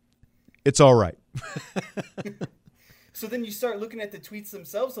 it's all right. So then you start looking at the tweets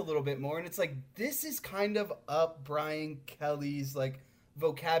themselves a little bit more, and it's like, this is kind of up Brian Kelly's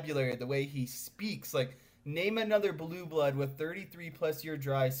vocabulary, the way he speaks. Like, name another blue blood with 33-plus year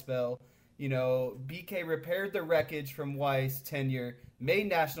dry spell. BK repaired the wreckage from Weiss tenure, made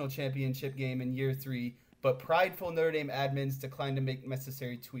national championship game in year 3, but prideful Notre Dame admins declined to make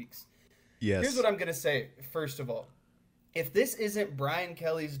necessary tweaks. Yes. Here's what I'm going to say, first of all. If this isn't Brian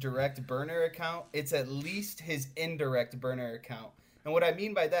Kelly's direct burner account, it's at least his indirect burner account. And what I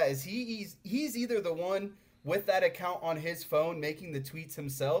mean by that is he's either the one with that account on his phone making the tweets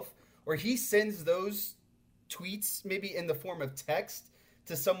himself, or he sends those tweets maybe in the form of text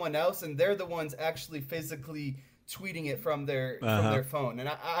to someone else, and they're the ones actually physically tweeting it from their phone. And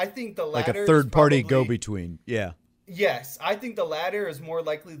I think the latter, like a third-party go-between. Yeah. Yes, I think the latter is more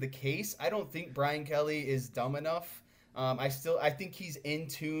likely the case. I don't think Brian Kelly is dumb enough. I think he's in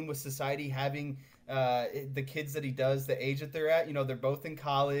tune with society, having the kids that he does, the age that they're at. They're both in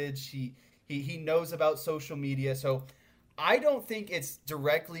college. He knows about social media, so I don't think it's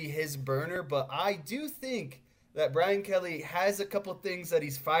directly his burner, but I do think that Brian Kelly has a couple things that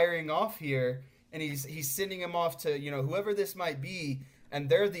he's firing off here, and he's sending them off to whoever this might be, and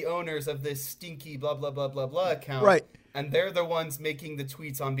they're the owners of this stinky blah blah blah blah blah account, right? And they're the ones making the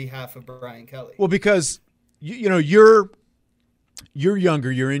tweets on behalf of Brian Kelly. Well, because you're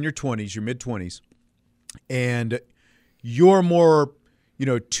younger, you're in your 20s, your mid-20s, and you're more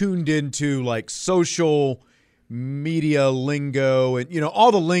tuned into like social media lingo and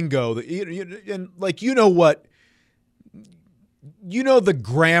all the lingo that and like what. The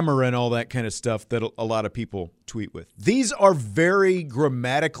grammar and all that kind of stuff that a lot of people tweet with. These are very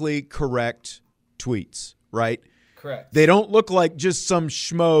grammatically correct tweets, right? Correct. They don't look like just some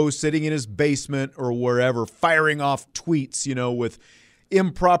schmo sitting in his basement or wherever firing off tweets, with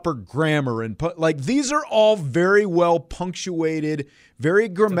improper grammar. And these are all very well punctuated, very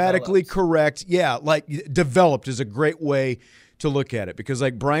grammatically correct. Yeah, developed is a great way to look at it, because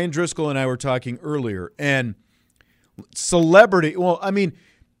like Brian Driscoll and I were talking earlier, and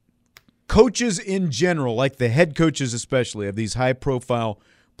coaches in general, like the head coaches especially of these high-profile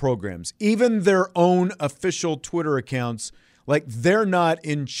programs, even their own official Twitter accounts, they're not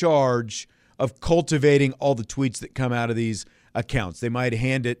in charge of cultivating all the tweets that come out of these accounts. They might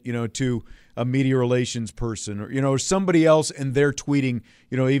hand it, to a media relations person or somebody else, and they're tweeting,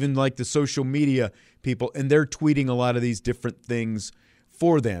 even like the social media people, and they're tweeting a lot of these different things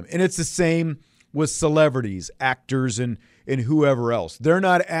for them. And it's the same with celebrities, actors, and whoever else. They're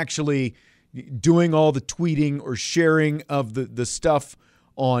not actually doing all the tweeting or sharing of the stuff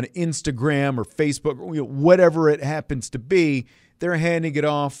on Instagram or Facebook, or whatever it happens to be. They're handing it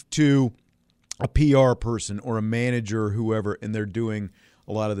off to a PR person or a manager or whoever, and they're doing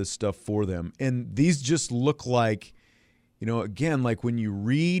a lot of this stuff for them. And these just look like, again, like when you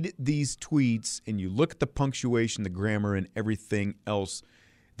read these tweets and you look at the punctuation, the grammar, and everything else,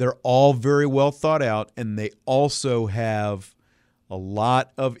 they're all very well thought out, and they also have a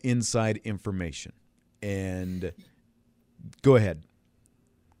lot of inside information. And go ahead.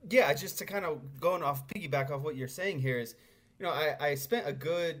 Yeah, just to kind of piggyback off what you're saying here is, I spent a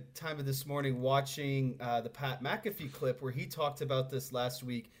good time of this morning watching the Pat McAfee clip where he talked about this last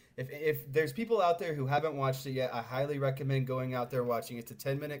week. If there's people out there who haven't watched it yet, I highly recommend going out there watching. It's a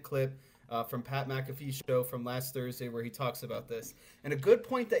 10-minute clip from Pat McAfee's show from last Thursday where he talks about this. And a good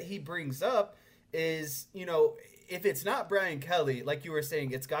point that he brings up is, if it's not Brian Kelly, like you were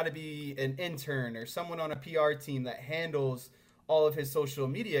saying, it's got to be an intern or someone on a PR team that handles all of his social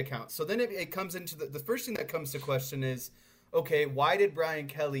media accounts. So then it comes into the first thing that comes to question is, okay, why did Brian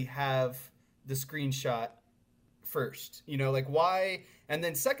Kelly have the screenshot first? Why? And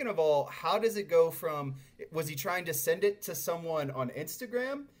then second of all, how does it go from, was he trying to send it to someone on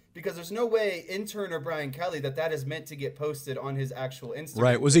Instagram? Because there's no way intern or Brian Kelly that is meant to get posted on his actual Instagram.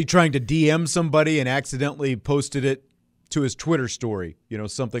 Right. Was he trying to DM somebody and accidentally posted it to his Twitter story?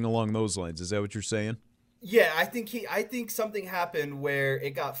 Something along those lines. Is that what you're saying? Yeah, I think something happened where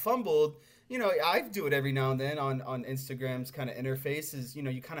it got fumbled. I do it every now and then on Instagram's kind of interfaces.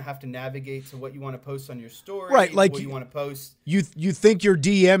 You kind of have to navigate to what you want to post on your story, right? Like what you want to post. You think you're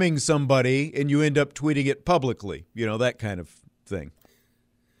DMing somebody and you end up tweeting it publicly. That kind of thing.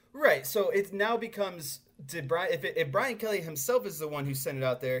 Right. So it now becomes, if Brian Kelly himself is the one who sent it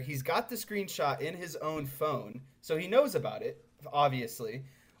out there, he's got the screenshot in his own phone, so he knows about it, obviously.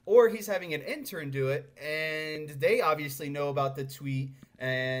 Or he's having an intern do it, and they obviously know about the tweet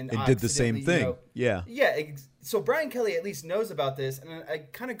and did the same thing. Yeah. So Brian Kelly at least knows about this, and I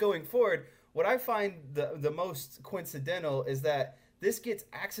kind of going forward, what I find the most coincidental is that this gets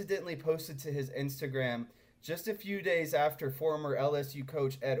accidentally posted to his Instagram just a few days after former LSU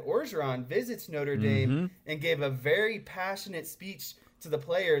coach Ed Orgeron visits Notre Dame and gave a very passionate speech to the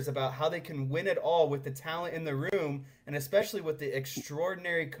players about how they can win it all with the talent in the room, and especially with the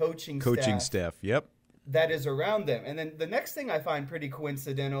extraordinary coaching staff. Yep. That is around them. And then the next thing I find pretty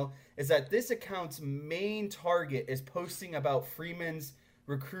coincidental is that this account's main target is posting about Freeman's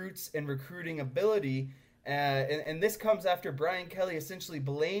recruits and recruiting ability. And this comes after Brian Kelly essentially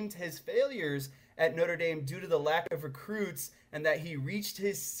blamed his failures at Notre Dame due to the lack of recruits, and that he reached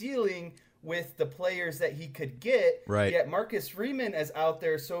his ceiling with the players that he could get. Right. Yet Marcus Freeman is out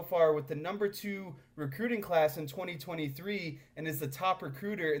there so far with the number 2 recruiting class in 2023 and is the top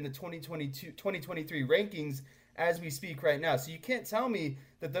recruiter in the 2023 rankings as we speak right now. So you can't tell me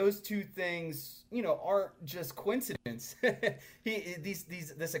that those two things, aren't just coincidence.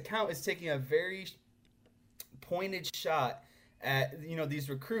 This account is taking a very pointed shot at, these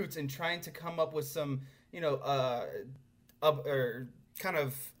recruits and trying to come up with some, kind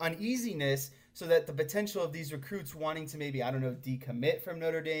of uneasiness, so that the potential of these recruits wanting to maybe, decommit from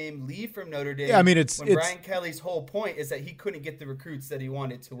Notre Dame, leave from Notre Dame. Yeah, I mean, it's Brian Kelly's whole point is that he couldn't get the recruits that he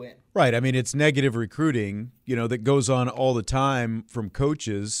wanted to win. Right. I mean, it's negative recruiting, that goes on all the time from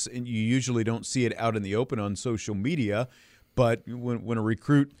coaches, and you usually don't see it out in the open on social media. But when a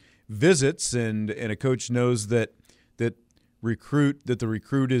recruit visits and a coach knows that the recruit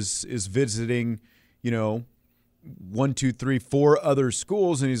is visiting, 1, 2, 3, 4 other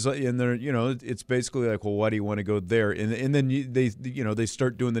schools, and they're, it's basically like, well, why do you want to go there? And then they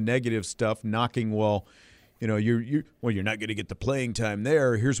start doing the negative stuff, knocking, you're not going to get the playing time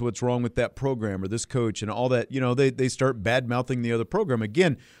there. Here's what's wrong with that program or this coach and all that. They start bad mouthing the other program.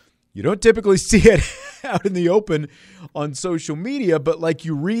 Again, you don't typically see it out in the open on social media, but like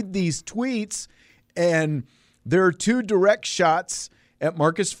you read these tweets, and there are 2 direct shots at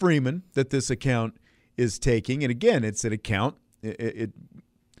Marcus Freeman that this account is taking. And again, it's an account that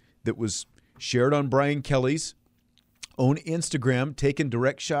was shared on Brian Kelly's own Instagram, taking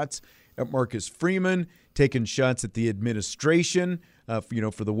direct shots at Marcus Freeman, taking shots at the administration,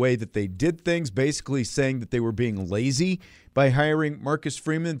 for the way that they did things, basically saying that they were being lazy by hiring Marcus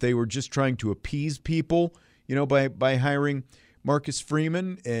Freeman. They were just trying to appease people, by hiring Marcus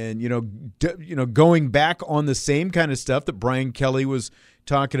Freeman and, going back on the same kind of stuff that Brian Kelly was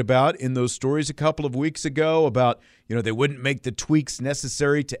talking about in those stories a couple of weeks ago about, they wouldn't make the tweaks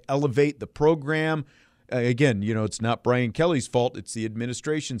necessary to elevate the program. Again, it's not Brian Kelly's fault. It's the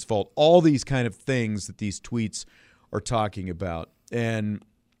administration's fault. All these kind of things that these tweets are talking about. And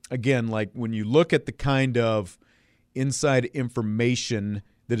again, like when you look at the kind of inside information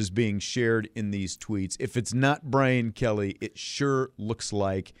that is being shared in these tweets, if it's not Brian Kelly, it sure looks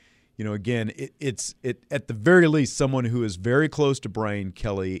like, again, it's at the very least someone who is very close to Brian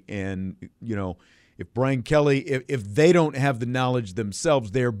Kelly. And, if Brian Kelly, if they don't have the knowledge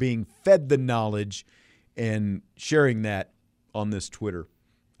themselves, they're being fed the knowledge and sharing that on this Twitter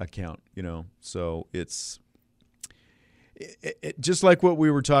account, So it's just like what we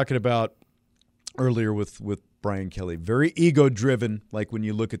were talking about earlier with Brian Kelly, very ego-driven. Like when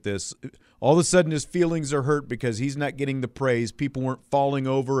you look at this, all of a sudden his feelings are hurt because he's not getting the praise. People weren't falling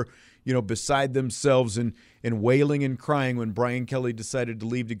over, beside themselves and wailing and crying when Brian Kelly decided to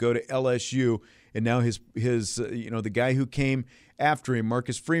leave to go to LSU. And now his the guy who came after him,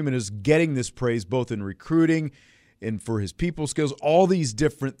 Marcus Freeman, is getting this praise both in recruiting and for his people skills, all these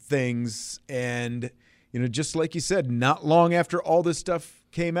different things. And, just like you said, not long after all this stuff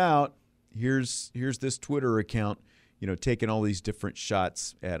came out, here's this Twitter account, taking all these different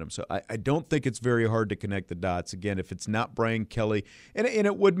shots at him. So I don't think it's very hard to connect the dots. Again, if it's not Brian Kelly, and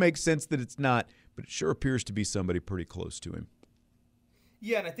it would make sense that it's not, but it sure appears to be somebody pretty close to him.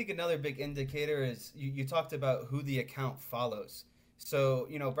 Yeah, and I think another big indicator is you talked about who the account follows. So,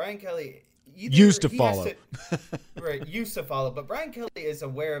 Brian Kelly used to follow. Used to follow. But Brian Kelly is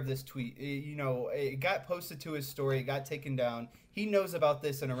aware of this tweet. It got posted to his story. It got taken down. He knows about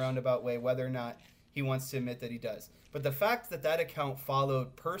this in a roundabout way, whether or not he wants to admit that he does. But the fact that account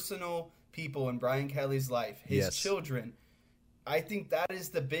followed personal people in Brian Kelly's life, his children, I think that is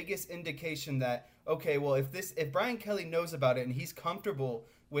the biggest indication that, okay, well, if Brian Kelly knows about it and he's comfortable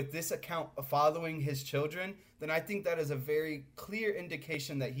with this account following his children, then I think that is a very clear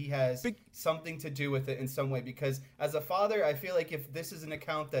indication that he has something to do with it in some way. Because as a father, I feel like if this is an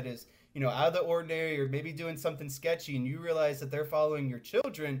account that is, out of the ordinary or maybe doing something sketchy and you realize that they're following your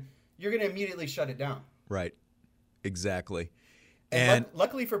children, you're going to immediately shut it down. Right. Exactly. And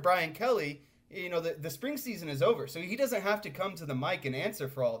luckily for Brian Kelly, the spring season is over, so he doesn't have to come to the mic and answer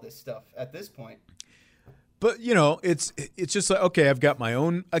for all this stuff at this point. But, it's just like, okay, I've got my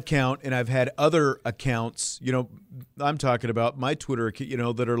own account and I've had other accounts, I'm talking about my Twitter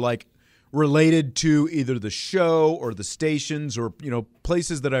account, that are like related to either the show or the stations or,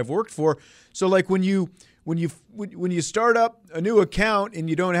 places that I've worked for. So like when you start up a new account and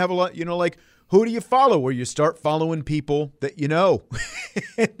you don't have a lot, like, who do you follow? Where you start following people that you know.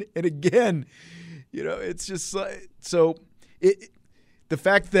 and again, it's just like, so the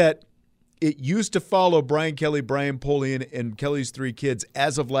fact that it used to follow Brian Kelly, Brian Polian, and Kelly's three kids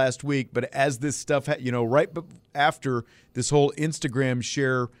as of last week, but as this stuff, right after this whole Instagram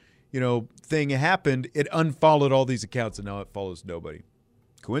share, thing happened, it unfollowed all these accounts, and now it follows nobody.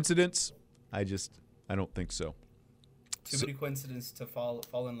 Coincidence? I don't think so. Too many coincidences to fall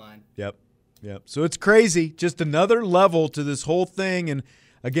in line. Yep. So it's crazy. Just another level to this whole thing. And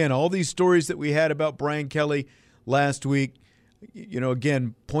again, all these stories that we had about Brian Kelly last week,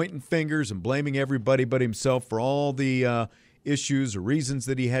 again, pointing fingers and blaming everybody but himself for all the issues or reasons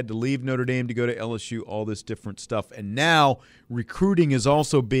that he had to leave Notre Dame to go to LSU, all this different stuff. And now recruiting is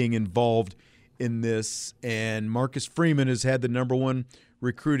also being involved in this. And Marcus Freeman has had the #1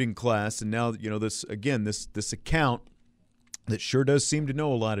 recruiting class. And now, this account that sure does seem to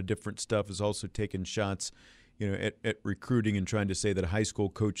know a lot of different stuff is also taking shots, at recruiting and trying to say that high school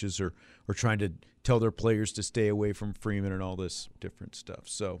coaches are trying to tell their players to stay away from Freeman and all this different stuff.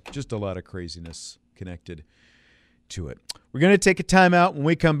 So just a lot of craziness connected to it. We're going to take a timeout. When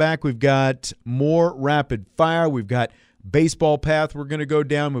we come back, we've got more rapid fire. We've got baseball path we're going to go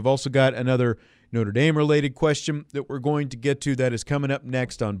down. We've also got another Notre Dame related question that we're going to get to that is coming up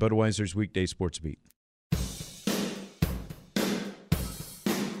next on Budweiser's Weekday Sports Beat.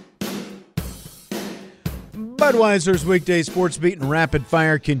 Budweiser's Weekday Sports Beat and Rapid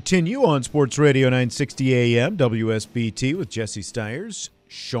Fire continue on Sports Radio 960 AM, WSBT with Jesse Stiers,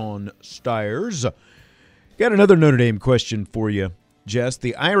 Sean Stiers. Got another Notre Dame question for you, Jess.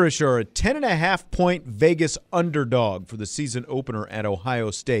 The Irish are a 10.5-point Vegas underdog for the season opener at Ohio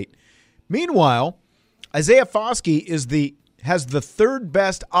State. Meanwhile, Isaiah Foskey has the third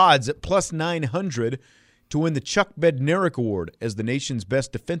best odds at plus 900 to win the Chuck Bednarik Award as the nation's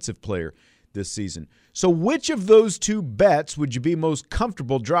best defensive player this season. So which of those two bets would you be most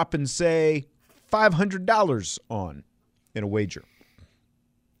comfortable dropping, say, $500 on? in a wager?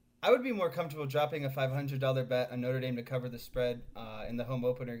 I would be more comfortable dropping a $500 bet on Notre Dame to cover the spread in the home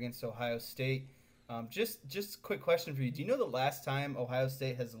opener against Ohio State. Just a quick question for you. Do you know the last time Ohio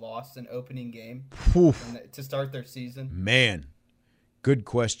State has lost an opening game to start their season? Man, good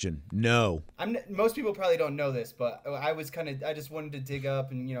question. No. Most people probably don't know this, but I just wanted to dig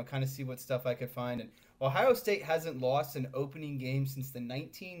up and kind of see what stuff I could find. And Ohio State hasn't lost an opening game since the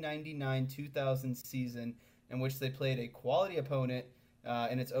 1999-2000 season, in which they played a quality opponent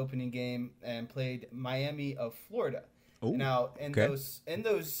in its opening game and played Miami of Florida. Ooh, now, those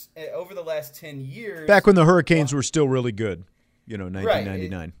over the last 10 years, back when the Hurricanes were still really good,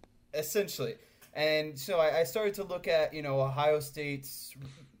 1999. Right, essentially. And so I started to look at, Ohio State's.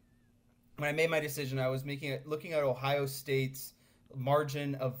 When I made my decision, I was looking at Ohio State's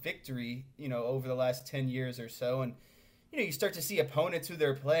margin of victory, over the last 10 years or so, and you start to see opponents who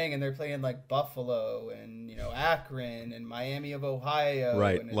they're playing, and they're playing like Buffalo and Akron and Miami of Ohio.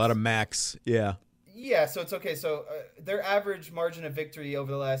 Right, a lot of Max, yeah. Yeah, so it's okay. So their average margin of victory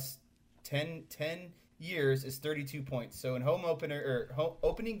over the last 10 years is 32 points. So in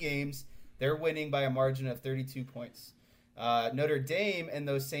opening games, they're winning by a margin of 32 points. Notre Dame in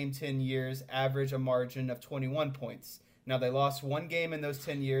those same 10 years average a margin of 21 points. Now, they lost one game in those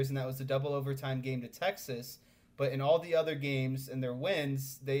 10 years, and that was the double overtime game to Texas. But in all the other games and their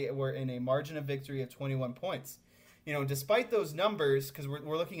wins, they were in a margin of victory of 21 points. Despite those numbers, because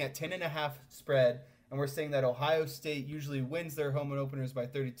we're looking at 10.5 spread, and we're saying that Ohio State usually wins their home and openers by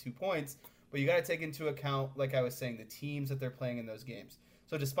 32 points, but you got to take into account, like I was saying, the teams that they're playing in those games.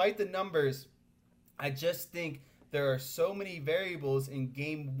 So despite the numbers, I just think there are so many variables in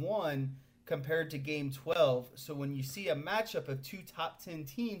Game 1 compared to Game 12. So when you see a matchup of two top 10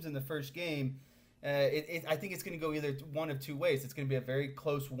 teams in the first game, I think it's going to go either one of two ways. It's going to be a very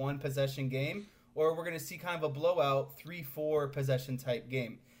close one-possession game, or we're going to see kind of a blowout 3-4 possession type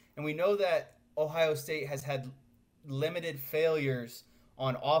game. And we know that Ohio State has had limited failures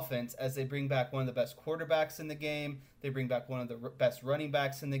on offense as they bring back one of the best quarterbacks in the game. They bring back one of the best running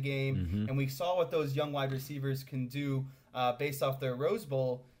backs in the game. Mm-hmm. And we saw what those young wide receivers can do based off their Rose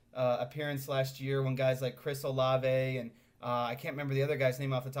Bowl appearance last year when guys like Chris Olave and I can't remember the other guy's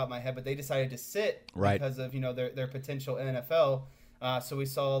name off the top of my head, but they decided to sit because of their potential NFL. So we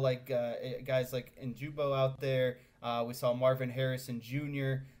saw guys like Njubo out there. We saw Marvin Harrison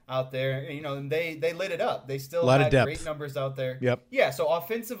Jr. out there. And they lit it up. They still had great numbers out there. Yep. Yeah. So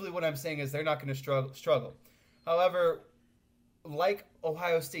offensively, what I'm saying is they're not going to struggle. However, like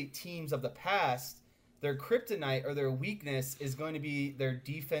Ohio State teams of the past, their kryptonite or their weakness is going to be their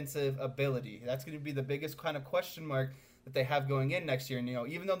defensive ability. That's going to be the biggest kind of question mark that they have going in next year. And,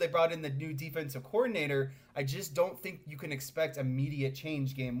 even though they brought in the new defensive coordinator, I just don't think you can expect immediate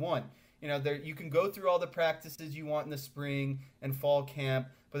change Game 1. You can go through all the practices you want in the spring and fall camp,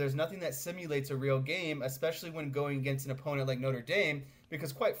 but there's nothing that simulates a real game, especially when going against an opponent like Notre Dame,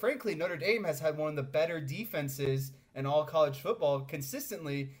 because quite frankly, Notre Dame has had one of the better defenses in all college football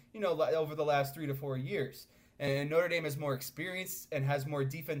consistently, over the last 3 to 4 years. And Notre Dame is more experienced and has more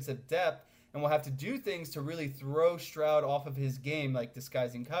defensive depth, and will have to do things to really throw Stroud off of his game, like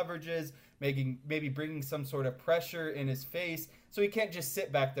disguising coverages, maybe bringing some sort of pressure in his face, so he can't just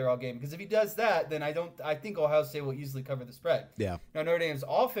sit back there all game. Because if he does that, then I think Ohio State will easily cover the spread. Yeah. Now, Notre Dame's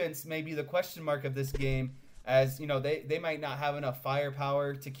offense may be the question mark of this game, as they might not have enough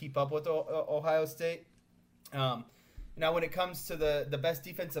firepower to keep up with Ohio State. Now, when it comes to the best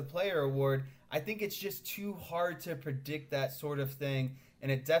defensive player award, I think it's just too hard to predict that sort of thing. And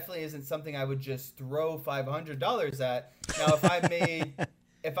it definitely isn't something I would just throw $500 at. Now, if I made,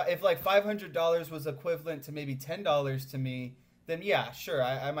 if like $500 was equivalent to maybe $10 to me, then yeah, sure,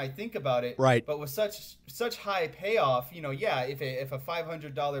 I might think about it. Right. But with such high payoff, if a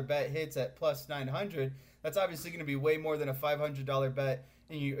 $500 bet hits at plus 900, that's obviously going to be way more than a $500 bet.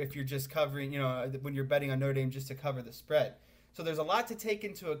 And if you're just covering, when you're betting on Notre Dame just to cover the spread. So there's a lot to take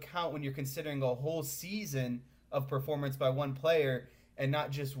into account when you're considering a whole season of performance by one player, and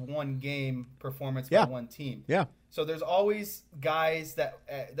not just one game performance by one team. Yeah. So there's always guys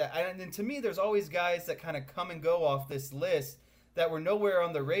and to me, there's always guys that kind of come and go off this list that were nowhere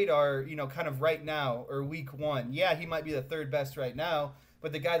on the radar, kind of right now or week 1. Yeah, he might be the third best right now,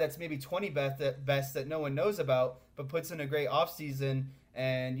 but the guy that's maybe 20 best that no one knows about, but puts in a great offseason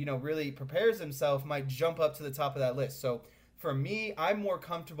and, really prepares himself, might jump up to the top of that list. So for me, I'm more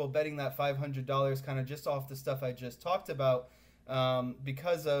comfortable betting that $500 kind of just off the stuff I just talked about.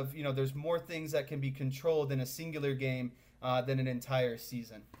 Because of, there's more things that can be controlled in a singular game than an entire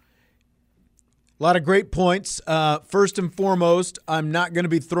season. A lot of great points. First and foremost, I'm not going to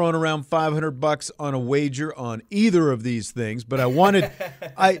be throwing around $500 on a wager on either of these things, but I wanted,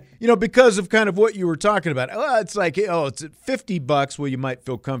 because of kind of what you were talking about. It's like, it's at $50. Well, you might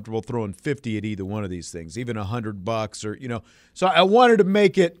feel comfortable throwing 50 at either one of these things, even $100 or. So I wanted to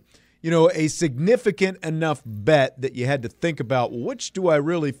make it, a significant enough bet that you had to think about which do I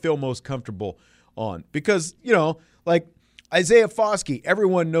really feel most comfortable on, because like Isaiah Foskey,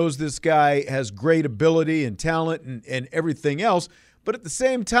 everyone knows this guy has great ability and talent and everything else. But at the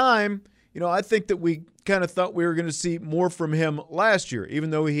same time, I think that we kind of thought we were going to see more from him last year. Even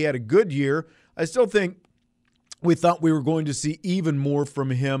though he had a good year, I still think we thought we were going to see even more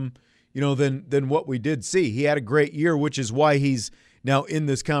from him, than what we did see. He had a great year, which is why he's now in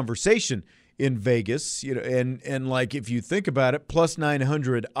this conversation in Vegas, and like if you think about it, plus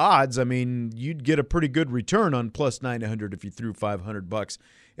 900 odds, I mean, you'd get a pretty good return on plus 900 if you threw $500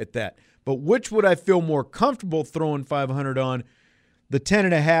 at that. But which would I feel more comfortable throwing 500 on? The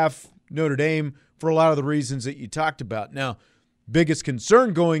 10.5 Notre Dame, for a lot of the reasons that you talked about. Now, biggest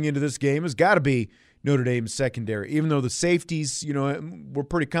concern going into this game has got to be Notre Dame's secondary. Even though the safeties, we're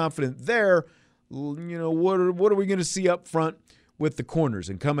pretty confident there, what are we going to see up front with the corners?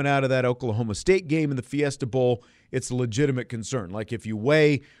 And coming out of that Oklahoma State game in the Fiesta Bowl, it's a legitimate concern. Like if you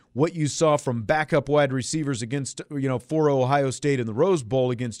weigh what you saw from backup wide receivers against, for Ohio State in the Rose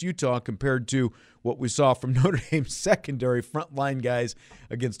Bowl against Utah compared to what we saw from Notre Dame's secondary frontline guys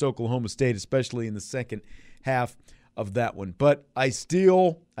against Oklahoma State, especially in the second half of that one. But I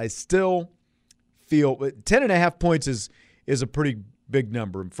still feel 10.5 points is a pretty big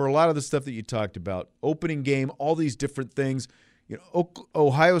number. And for a lot of the stuff that you talked about, opening game, all these different things,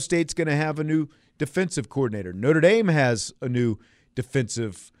 Ohio State's going to have a new defensive coordinator. Notre Dame has a new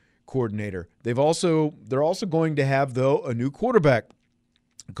defensive coordinator. They're also going to have, though, a new quarterback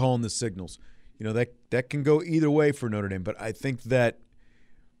calling the signals. That can go either way for Notre Dame. But I think that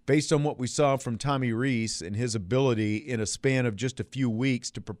based on what we saw from Tommy Rees and his ability in a span of just a few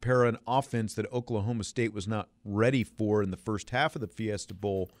weeks to prepare an offense that Oklahoma State was not ready for in the first half of the Fiesta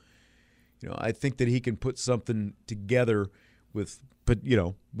Bowl, I think that he can put something together but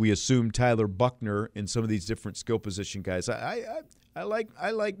we assume Tyler Buckner and some of these different skill position guys. I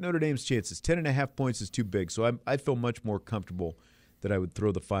like Notre Dame's chances. 10.5 points is too big, so I feel much more comfortable that I would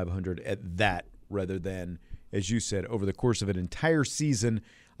throw the 500 at that rather than, as you said, over the course of an entire season,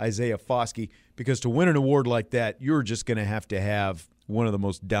 Isaiah Foskey, because to win an award like that, you're just going to have one of the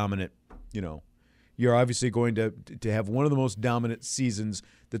most dominant, you're obviously going to have one of the most dominant seasons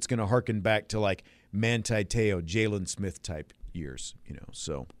that's going to harken back to like Manti Te'o, Jalen Smith type years,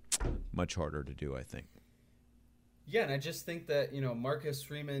 so much harder to do, I think. Yeah, and I just think that, Marcus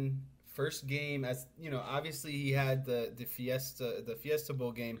Freeman, first game, as obviously he had the Fiesta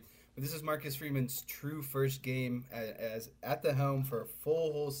Bowl game, but this is Marcus Freeman's true first game as at the helm for a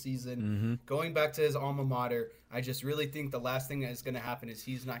full whole season, going back to his alma mater. I just really think the last thing that is going to happen is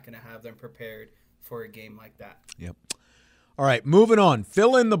he's not going to have them prepared for a game like that. Yep. All right, moving on.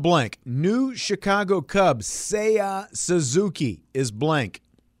 Fill in the blank. New Chicago Cubs, Seiya Suzuki is blank.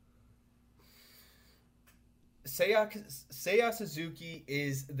 Seiya Suzuki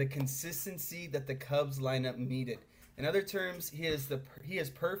is the consistency that the Cubs lineup needed. In other terms, he is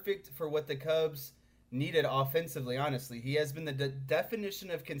perfect for what the Cubs needed offensively, honestly. He has been the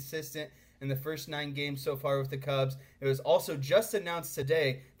definition of consistent in the first 9 games so far with the Cubs. It was also just announced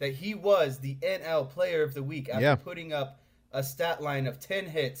today that he was the NL Player of the Week after putting up a stat line of 10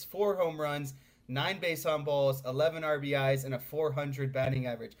 hits, 4 home runs, 9 base on balls, 11 RBIs, and a .400 batting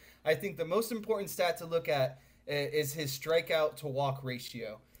average. I think the most important stat to look at is his strikeout to walk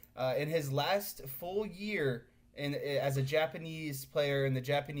ratio. In his last full year as a Japanese player in the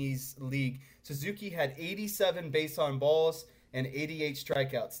Japanese league, Suzuki had 87 base on balls and 88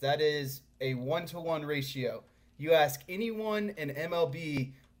 strikeouts. That is a 1-to-1 ratio. You ask anyone in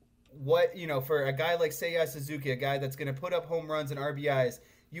MLB what, for a guy like Seiya Suzuki, a guy that's going to put up home runs and RBIs,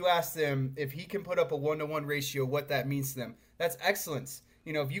 you ask them if he can put up a 1-to-1 ratio, what that means to them. That's excellence.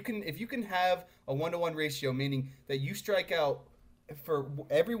 If you can have a 1-to-1 ratio, meaning that you strike out for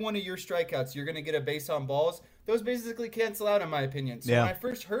every one of your strikeouts, you're going to get a base on balls. Those basically cancel out, in my opinion. So when I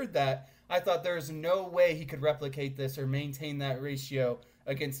first heard that, I thought there's no way he could replicate this or maintain that ratio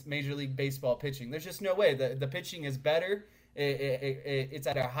against Major League Baseball pitching. There's just no way. The pitching is better. It's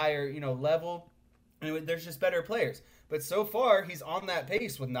at a higher level, and there's just better players. But so far, he's on that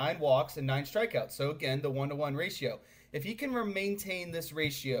pace with 9 walks and 9 strikeouts. So again, the 1-to-1 ratio. If he can maintain this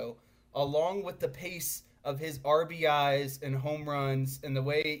ratio along with the pace of his RBIs and home runs and the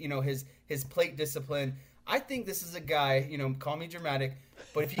way his plate discipline, I think this is a guy, call me dramatic,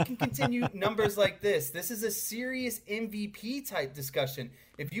 But if you can continue numbers like this is a serious MVP type discussion.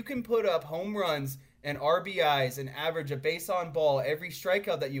 If you can put up home runs and RBIs and average a base on ball every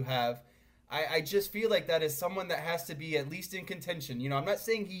strikeout that you have, I just feel like that is someone that has to be at least in contention. You know, I'm not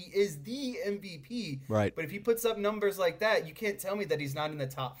saying he is the MVP, right? But if he puts up numbers like that, you can't tell me that he's not in the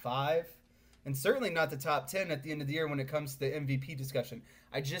top 5, and certainly not the top 10 at the end of the year when it comes to the MVP discussion.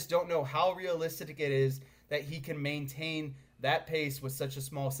 I just don't know how realistic it is that he can maintain that pace with such a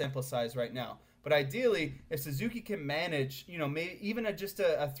small sample size right now. But ideally, if Suzuki can manage, you know, maybe even just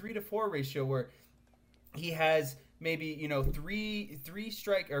a 3-to-4 ratio where he has maybe, you know, 4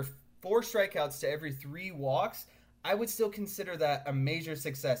 strikeouts to every 3 walks, I would still consider that a major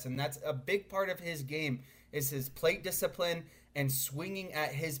success. And that's a big part of his game is his plate discipline and swinging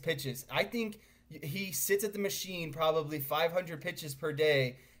at his pitches. I think he sits at the machine probably 500 pitches per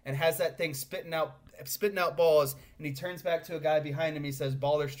day and has that thing spitting out balls, and he turns back to a guy behind him. He says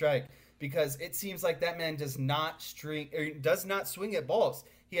ball or strike, because it seems like that man does not swing at balls.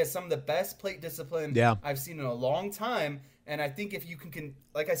 He has some of the best plate discipline I've seen in a long time. And I think if you can,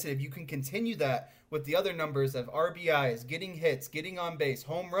 like I said, if you can continue that with the other numbers of RBIs, getting hits, getting on base,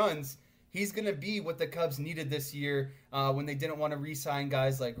 home runs, he's going to be what the Cubs needed this year when they didn't want to re-sign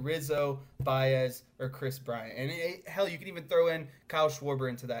guys like Rizzo, Baez, or Chris Bryant. And hell, you can even throw in Kyle Schwarber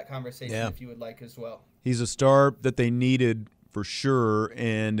into that conversation if you would like as well. He's a star that they needed for sure.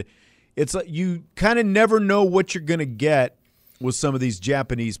 And it's like you kind of never know what you're going to get with some of these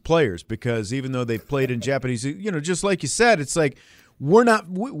Japanese players, because even though they've played in Japanese, you know, just like you said, it's like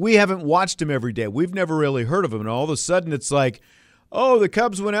we haven't watched him every day. We've never really heard of him. And all of a sudden it's like, oh, the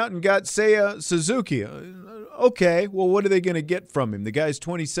Cubs went out and got Seiya Suzuki. Okay, well, what are they going to get from him? The guy's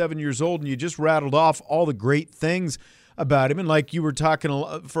 27 years old, and you just rattled off all the great things about him. And like you were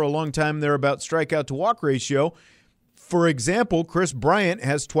talking for a long time there about strikeout to walk ratio, for example, Chris Bryant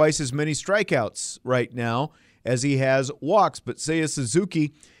has twice as many strikeouts right now as he has walks, but Seiya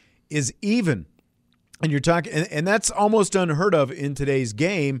Suzuki is even. And you're talking, and that's almost unheard of in today's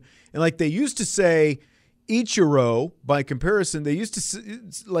game. And like they used to say, Ichiro, by comparison, they used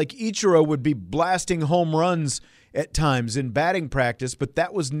to, like Ichiro would be blasting home runs at times in batting practice, but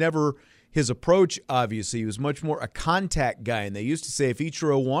that was never his approach, obviously. He was much more a contact guy, and they used to say if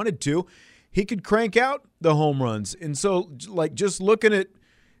Ichiro wanted to, he could crank out the home runs. And so, like, just looking at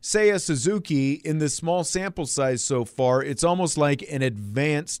Seiya Suzuki in this small sample size so far, it's almost like an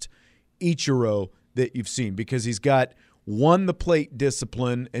advanced Ichiro that you've seen, because he's got, 1, the plate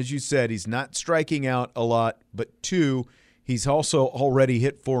discipline. As you said, he's not striking out a lot, but 2, he's also already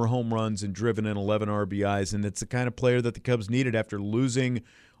hit 4 home runs and driven in 11 RBIs, and it's the kind of player that the Cubs needed after losing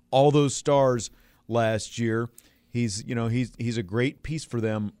all those stars last year. He's a great piece for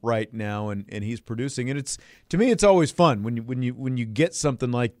them right now, and he's producing. And it's, to me, it's always fun when you get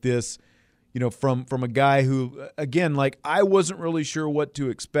something like this, you know, from a guy who, again, like, I wasn't really sure what to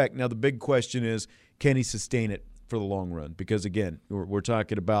expect. Now the big question is, can he sustain it for the long run? Because again, we're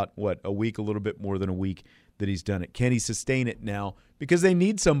talking about a week, a little bit more than a week that he's done it. Can he sustain it now? Because they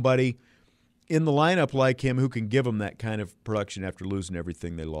need somebody in the lineup like him who can give them that kind of production after losing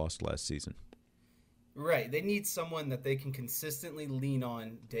everything they lost last season. Right. They need someone that they can consistently lean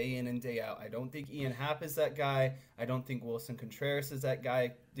on day in and day out. I don't think Ian Happ is that guy. I don't think Wilson Contreras is that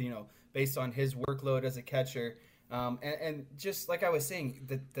guy, you know, based on his workload as a catcher. And just like I was saying,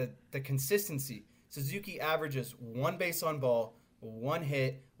 the consistency. Suzuki averages 1 base on ball, 1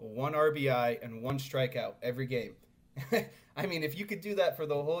 hit, 1 RBI, and 1 strikeout every game. I mean, if you could do that for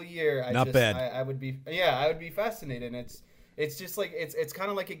the whole year, I would be fascinated. And it's just like it's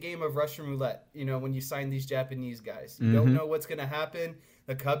kind of like a game of Russian roulette, you know, when you sign these Japanese guys. You don't know what's going to happen.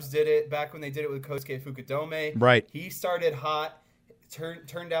 The Cubs did it back when they did it with Kosuke Fukudome. Right. He started hot,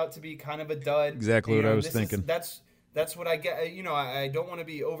 turned out to be kind of a dud. Exactly what I was thinking. That's what I get. You know, I don't want to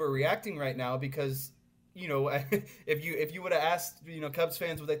be overreacting right now because, you know, if you would have asked, you know, Cubs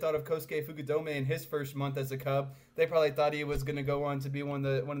fans what they thought of Kosuke Fukudome in his first month as a Cub, they probably thought he was going to go on to be one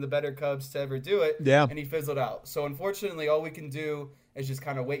of the better Cubs to ever do it. Yeah. And he fizzled out. So unfortunately, all we can do is just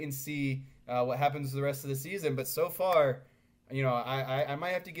kind of wait and see what happens the rest of the season. But so far, you know, I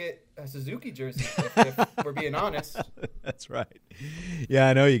might have to get a Suzuki jersey if we're being honest. That's right. Yeah,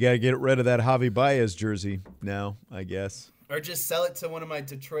 I know. You got to get rid of that Javi Baez jersey now, I guess. Or just sell it to one of my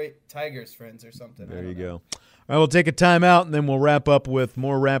Detroit Tigers friends or something. There you go. All right, we'll take a timeout, and then we'll wrap up with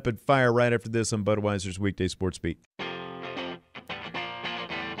more rapid fire right after this on Budweiser's Weekday Sports Beat.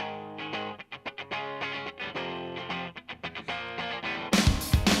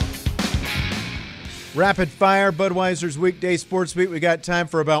 Rapid fire, Budweiser's Weekday Sports Beat. We got time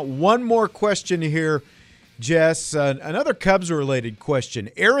for about one more question here Jess, another Cubs-related question.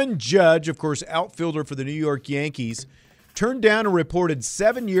 Aaron Judge, of course, outfielder for the New York Yankees, turned down a reported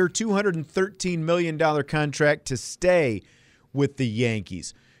 7-year, $213 million contract to stay with the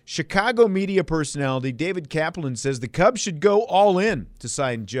Yankees. Chicago media personality David Kaplan says the Cubs should go all in to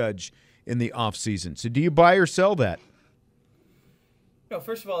sign Judge in the offseason. So do you buy or sell that? No,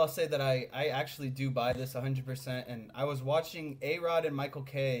 first of all, I'll say that I actually do buy this 100%. And I was watching A-Rod and Michael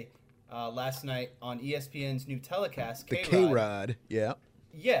Kay last night on ESPN's new telecast. The K-Rod, yeah.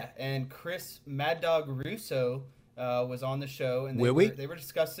 Yeah, and Chris Mad Dog Russo was on the show, and they were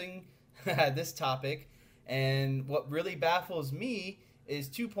discussing this topic. And what really baffles me is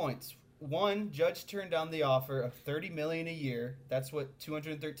 2 points. One, Judge turned down the offer of $30 million a year. That's what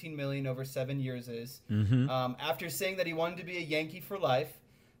 $213 million over 7 years is. Mm-hmm. After saying that he wanted to be a Yankee for life.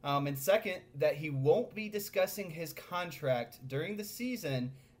 And second, that he won't be discussing his contract during the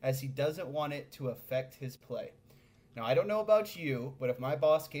season as he doesn't want it to affect his play. Now, I don't know about you, but if my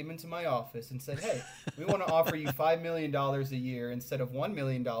boss came into my office and said, hey, we want to offer you $5 million a year instead of $1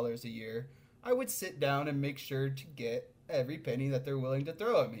 million a year, I would sit down and make sure to get every penny that they're willing to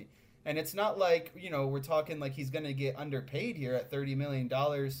throw at me. And it's not like, we're talking like he's going to get underpaid here at $30 million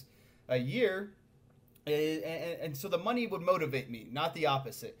a year. And so the money would motivate me, not the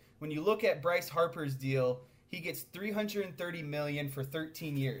opposite. When you look at Bryce Harper's deal, he gets $330 million for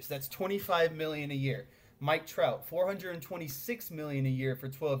 13 years. That's $25 million a year. Mike Trout, $426 million a year for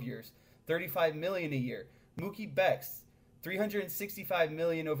 12 years, $35 million a year. Mookie Betts, $365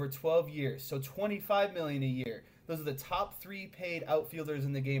 million over 12 years, so $25 million a year. Those are the top 3 paid outfielders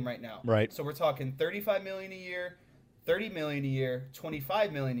in the game right now. Right. So we're talking $35 million a year, $30 million a year,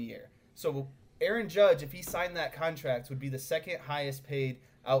 $25 million a year. So Aaron Judge, if he signed that contract, would be the second highest paid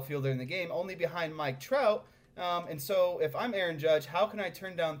outfielder in the game, only behind Mike Trout. And so if I'm Aaron Judge, how can I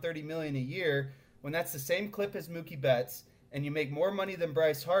turn down $30 million a year when that's the same clip as Mookie Betts, and you make more money than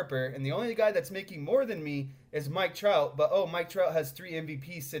Bryce Harper, and the only guy that's making more than me is Mike Trout, but Mike Trout has 3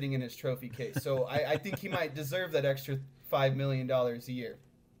 MVPs sitting in his trophy case. So I think he might deserve that extra $5 million a year.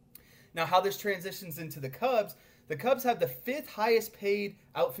 Now, how this transitions into the Cubs have the 5th highest paid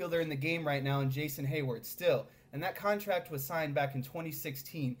outfielder in the game right now in Jason Hayward still, and that contract was signed back in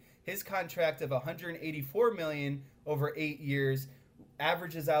 2016. His contract of $184 million over 8 years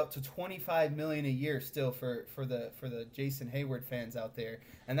averages out to $25 million a year still for the Jason Hayward fans out there,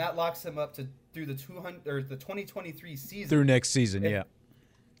 and that locks him up through the 2023 season. Through next season, yeah.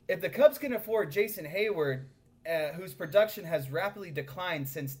 If the Cubs can afford Jason Hayward, whose production has rapidly declined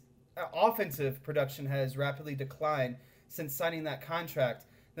since offensive production has rapidly declined since signing that contract,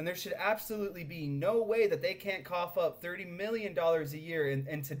 then there should absolutely be no way that they can't cough up $30 million a year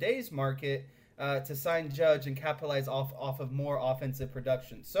in today's market to sign Judge and capitalize off of more offensive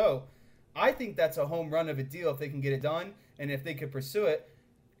production. So I think that's a home run of a deal if they can get it done, and if they could pursue it,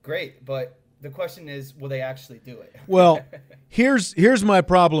 great. But the question is, will they actually do it? Well, here's my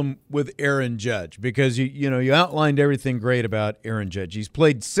problem with Aaron Judge, because you outlined everything great about Aaron Judge. He's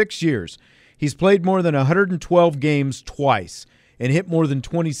played 6 years. He's played more than 112 games twice and hit more than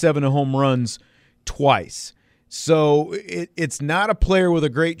 27 home runs twice. So it's not a player with a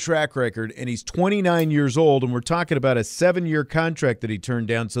great track record, and he's 29 years old, and we're talking about a 7-year contract that he turned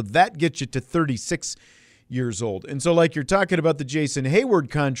down, so that gets you to 36 years old. And so like you're talking about the Jason Hayward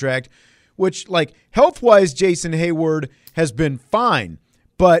contract, which like health-wise Jason Hayward has been fine,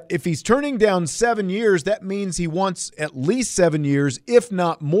 but if he's turning down 7 years, that means he wants at least 7 years, if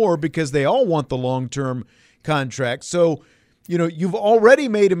not more, because they all want the long-term contract. So you've already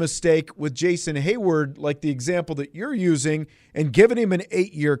made a mistake with Jason Hayward, like the example that you're using, and given him an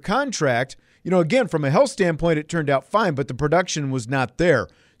 8-year contract. Again, from a health standpoint, it turned out fine, but the production was not there.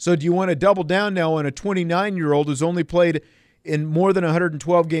 So do you want to double down now on a 29-year-old who's only played in more than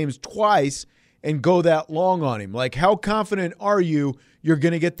 112 games twice and go that long on him? Like, how confident are you're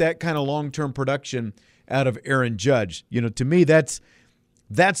going to get that kind of long-term production out of Aaron Judge? To me, that's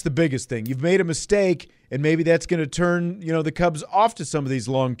the biggest thing. You've made a mistake, and maybe that's going to turn, the Cubs off to some of these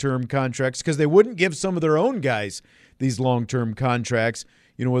long-term contracts, because they wouldn't give some of their own guys these long-term contracts,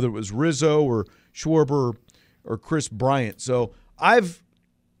 whether it was Rizzo or Schwarber or Chris Bryant. So I've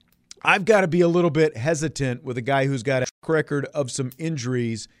got to be a little bit hesitant with a guy who's got a track record of some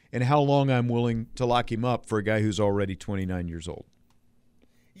injuries and how long I'm willing to lock him up for a guy who's already 29 years old.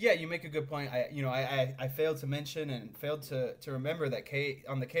 Yeah, you make a good point. I failed to mention and failed to remember that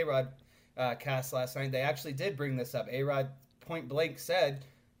on the K-Rod cast last night, they actually did bring this up. A-Rod point blank said,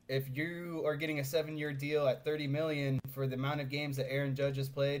 if you are getting a 7-year deal at $30 million for the amount of games that Aaron Judge has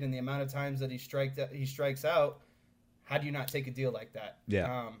played and the amount of times that he strikes out, how do you not take a deal like that?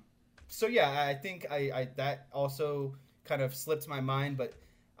 Yeah. So yeah, I think I that also kind of slipped my mind, but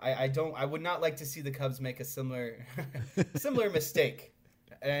I would not like to see the Cubs make a similar mistake.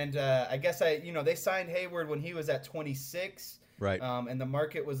 And I guess they signed Hayward when he was at 26, right? And the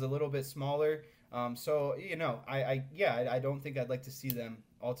market was a little bit smaller. So I don't think I'd like to see them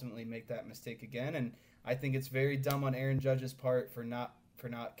ultimately make that mistake again. And I think it's very dumb on Aaron Judge's part for not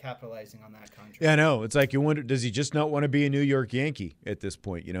capitalizing on that contract. Yeah, I know. It's like you wonder, does he just not want to be a New York Yankee at this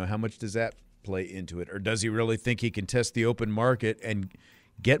point? How much does that play into it? Or does he really think he can test the open market and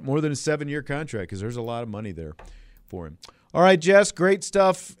get more than a 7-year contract? Because there's a lot of money there for him. All right, Jess, great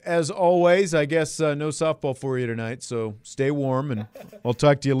stuff as always. I guess no softball for you tonight, so stay warm, and I'll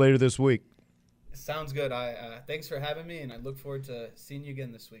talk to you later this week. Sounds good. Thanks for having me, and I look forward to seeing you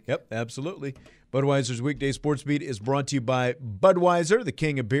again this week. Yep, absolutely. Budweiser's Weekday Sports Beat is brought to you by Budweiser, the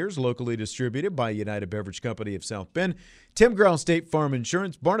king of beers, locally distributed by United Beverage Company of South Bend, Tim Growl State Farm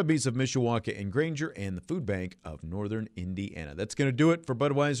Insurance, Barnaby's of Mishawaka and Granger, and the Food Bank of Northern Indiana. That's going to do it for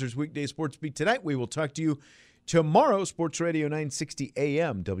Budweiser's Weekday Sports Beat tonight. We will talk to you tomorrow. Sports Radio 960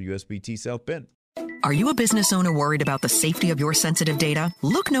 AM, WSBT South Bend. Are you a business owner worried about the safety of your sensitive data?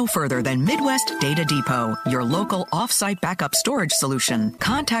 Look no further than Midwest Data Depot, your local off-site backup storage solution.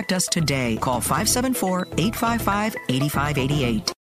 Contact us today. Call 574-855-8588.